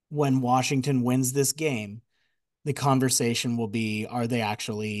when Washington wins this game, the conversation will be, are they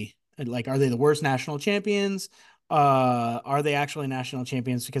actually like, are they the worst national champions? Are they actually national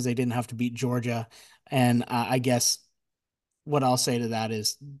champions because they didn't have to beat Georgia? And I guess what I'll say to that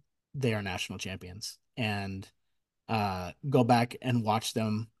is they are national champions. And go back and watch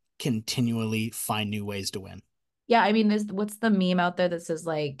them continually find new ways to win. Yeah, I mean, what's the meme out there that says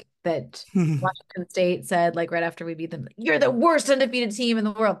like that Washington State said like right after we beat them, you're the worst undefeated team in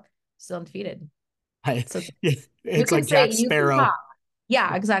the world. Still undefeated. So Yeah, you it's can like say Jack you can talk. Sparrow. Yeah,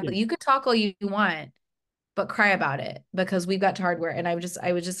 Yeah. exactly. You could talk all you want, but cry about it because we've got to hardware. And I was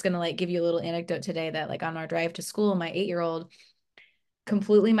just gonna like give you a little anecdote today that like on our drive to school, my 8-year-old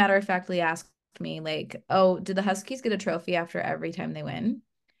completely matter of factly asked me, like, oh, did the Huskies get a trophy after every time they win?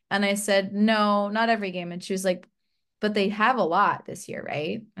 And I said, no, not every game. And she was like, but they have a lot this year,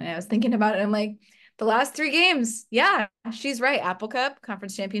 right? And I was thinking about it. I'm like, the last 3 games. Yeah, she's right. Apple Cup,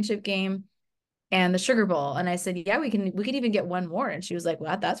 conference championship game, and the Sugar Bowl. And I said, yeah, we could even get one more. And she was like,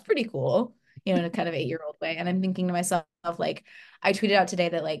 well, that's pretty cool, in a kind of 8-year-old way. And I'm thinking to myself, like, I tweeted out today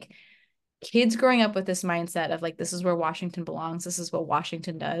that like kids growing up with this mindset of like, this is where Washington belongs, this is what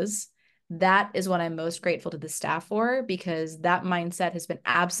Washington does. That is what I'm most grateful to the staff for, because that mindset has been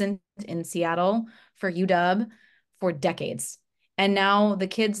absent in Seattle for UW for decades. And now the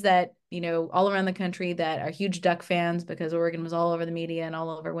kids that, all around the country that are huge Duck fans because Oregon was all over the media and all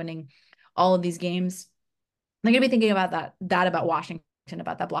over winning all of these games, they're going to be thinking about that about Washington,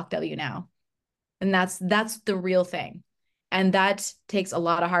 about that block W now. And that's the real thing. And that takes a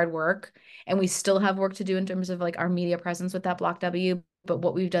lot of hard work. And we still have work to do in terms of like our media presence with that block W. But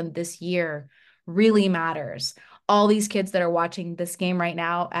what we've done this year really matters. All these kids that are watching this game right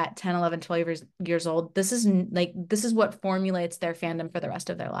now at 10, 11, 12 years old, this is what formulates their fandom for the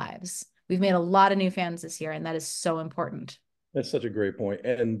rest of their lives. We've made a lot of new fans this year, and that is so important. That's such a great point.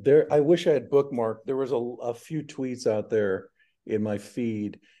 And I wish I had bookmarked. There was a few tweets out there in my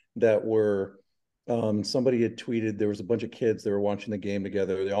feed that were, somebody had tweeted, there was a bunch of kids that were watching the game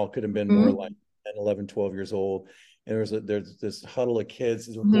together. They all could have been more like 10, 11, 12 years old. And there's this huddle of kids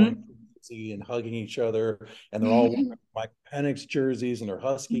that were going crazy and hugging each other. And they're all wearing Mike Penix jerseys and their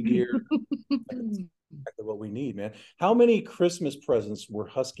Husky gear. Exactly what we need, man. How many Christmas presents were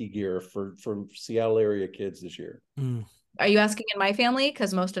Husky gear for Seattle area kids this year? Are you asking in my family?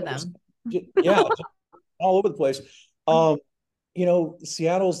 Because most of them. Yeah, all over the place.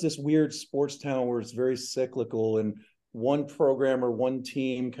 Seattle's this weird sports town where it's very cyclical, and one program or one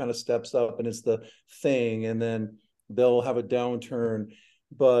team kind of steps up and it's the thing, and then they'll have a downturn.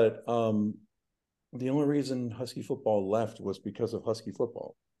 But the only reason Husky football left was because of Husky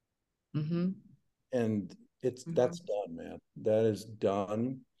football. And that's done, man. That is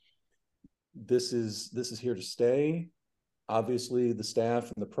done. This is here to stay. Obviously, the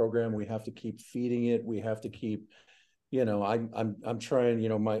staff and the program, we have to keep feeding it. We have to keep, I'm trying,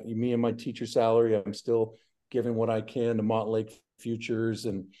 me and my teacher salary, I'm still giving what I can to Montlake Futures,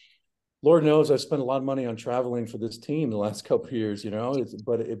 and Lord knows I spent a lot of money on traveling for this team the last couple of years.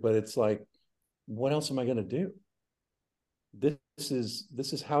 But it's like, what else am I going to do? This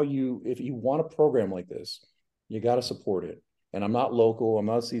is how if you want a program like this, you got to support it. And I'm not local, I'm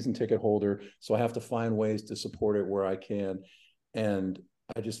not a season ticket holder, so I have to find ways to support it where I can. And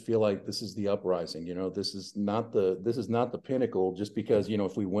I just feel like this is the uprising. This is not the pinnacle just because,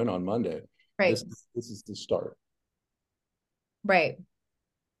 if we win on Monday, Right. this is the start. Right.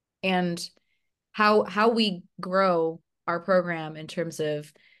 And how we grow our program in terms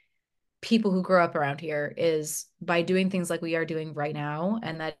of people who grow up around here is by doing things like we are doing right now,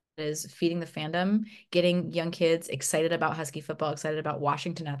 and that is feeding the fandom, getting young kids excited about Husky football, excited about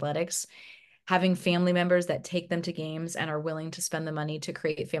Washington athletics, having family members that take them to games and are willing to spend the money to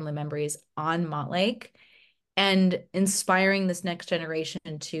create family memories on Montlake, and inspiring this next generation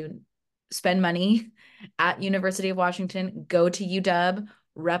to spend money at University of Washington, go to UW,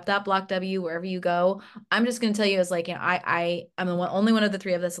 rep that block W wherever you go. I'm just going to tell you, as like, you know, I'm the only one of the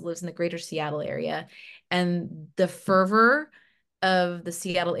three of us that lives in the greater Seattle area, and the fervor of the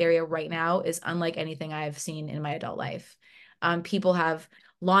Seattle area right now is unlike anything I've seen in my adult life. People have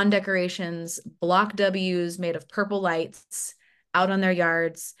lawn decorations, block W's made of purple lights out on their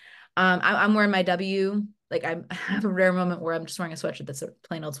yards. I'm wearing my W. Like I have a rare moment where I'm just wearing a sweatshirt that's a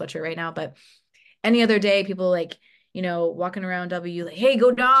plain old sweatshirt right now. But any other day, people like, you know, walking around W, like, hey,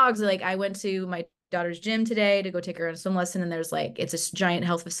 go dogs. Like I went to my daughter's gym today to go take her on a swim lesson. And there's like, it's a giant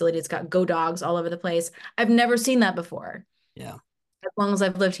health facility. It's got go dogs all over the place. I've never seen that before. Yeah. As long as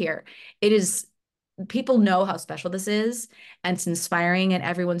I've lived here. It is, people know how special this is, and it's inspiring, and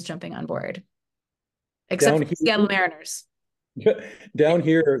everyone's jumping on board, except Down for the Seattle Mariners. here, down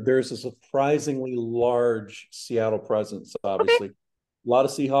here, there's a surprisingly large Seattle presence. Okay. Obviously, a lot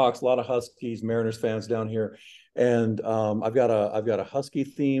of Seahawks, a lot of Huskies, Mariners fans down here, and I've got a Husky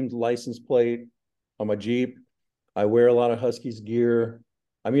themed license plate on my Jeep. I wear a lot of Huskies gear.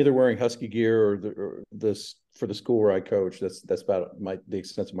 I'm either wearing Husky gear or this for the school where I coach. That's about the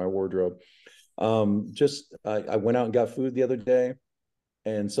extent of my wardrobe. Just I went out and got food the other day,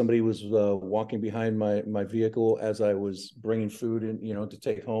 and somebody was walking behind my vehicle as I was bringing food in, to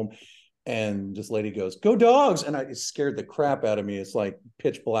take home. And this lady goes, "Go dogs!" And it scared the crap out of me. It's like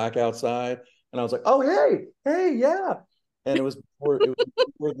pitch black outside, and I was like, "Oh, hey, yeah." And it was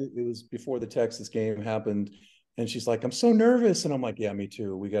before the Texas game happened, and she's like, "I'm so nervous," and I'm like, "Yeah, me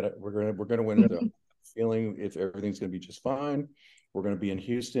too. We're gonna win it. Feeling if everything's gonna be just fine. We're gonna be in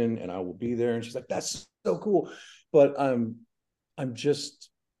Houston, and I will be there." And she's like, "That's so cool," but I'm just,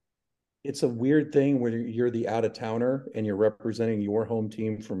 it's a weird thing where you're the out of towner and you're representing your home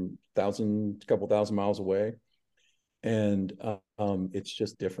team from couple thousand miles away. And it's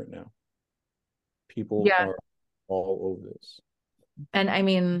just different now. People Yeah. are all over this. And I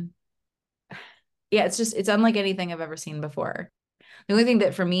mean, yeah, it's unlike anything I've ever seen before. The only thing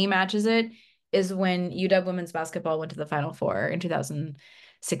that for me matches it is when UW women's basketball went to the Final Four in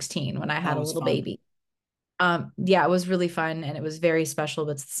 2016 when I That had a was little fun. baby. Yeah, it was really fun and it was very special,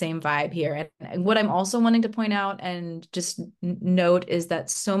 but it's the same vibe here. And what I'm also wanting to point out and just note is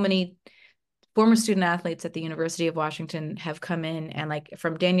that so many former student athletes at the University of Washington have come in, and like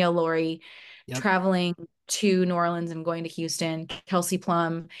from Danielle Laurie Yep. traveling to New Orleans and going to Houston, Kelsey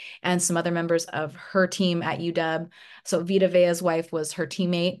Plum and some other members of her team at UW. So Vita Vea's wife was her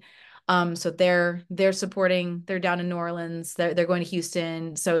teammate. So they're supporting, they're down in New Orleans, they're going to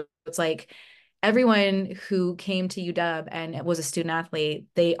Houston. So it's like everyone who came to UW and was a student athlete,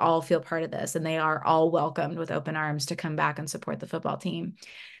 they all feel part of this, and they are all welcomed with open arms to come back and support the football team.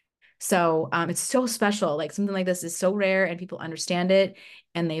 So it's so special. Like something like this is so rare, and people understand it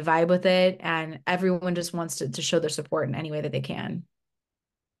and they vibe with it, and everyone just wants to show their support in any way that they can.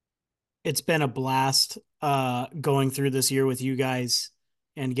 It's been a blast going through this year with you guys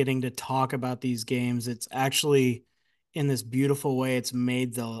and getting to talk about these games. It's actually in this beautiful way, it's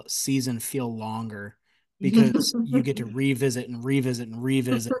made the season feel longer because you get to revisit and revisit and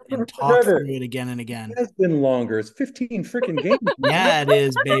revisit and talk Trevor, through it again and again. it has been longer. It's 15 freaking games, man. Yeah, it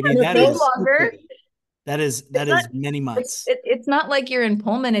is, baby. That Way NFL is longer. season. that is It's that not is many months. it's not like you're in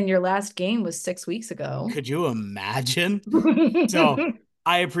Pullman and your last game was 6 weeks ago. Could you imagine? So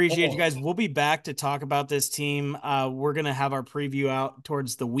I appreciate you Oh, guys. We'll be back to talk about this team. We're going to have our preview out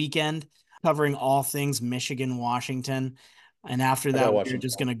towards the weekend, covering all things Michigan, Washington. And after I gotta that, watch we're them.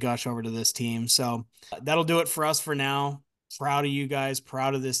 just going to gush over to this team. So that'll do it for us for now. Proud of you guys,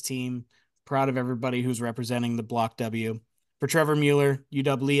 proud of this team, proud of everybody who's representing the Block W. For Trevor Mueller,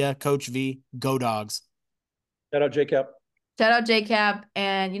 UW Leah, Coach V, go dogs. Shout out, Jacob. Shout out JCap.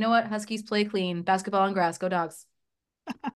 And you know what? Huskies play clean. Basketball on grass. Go dogs.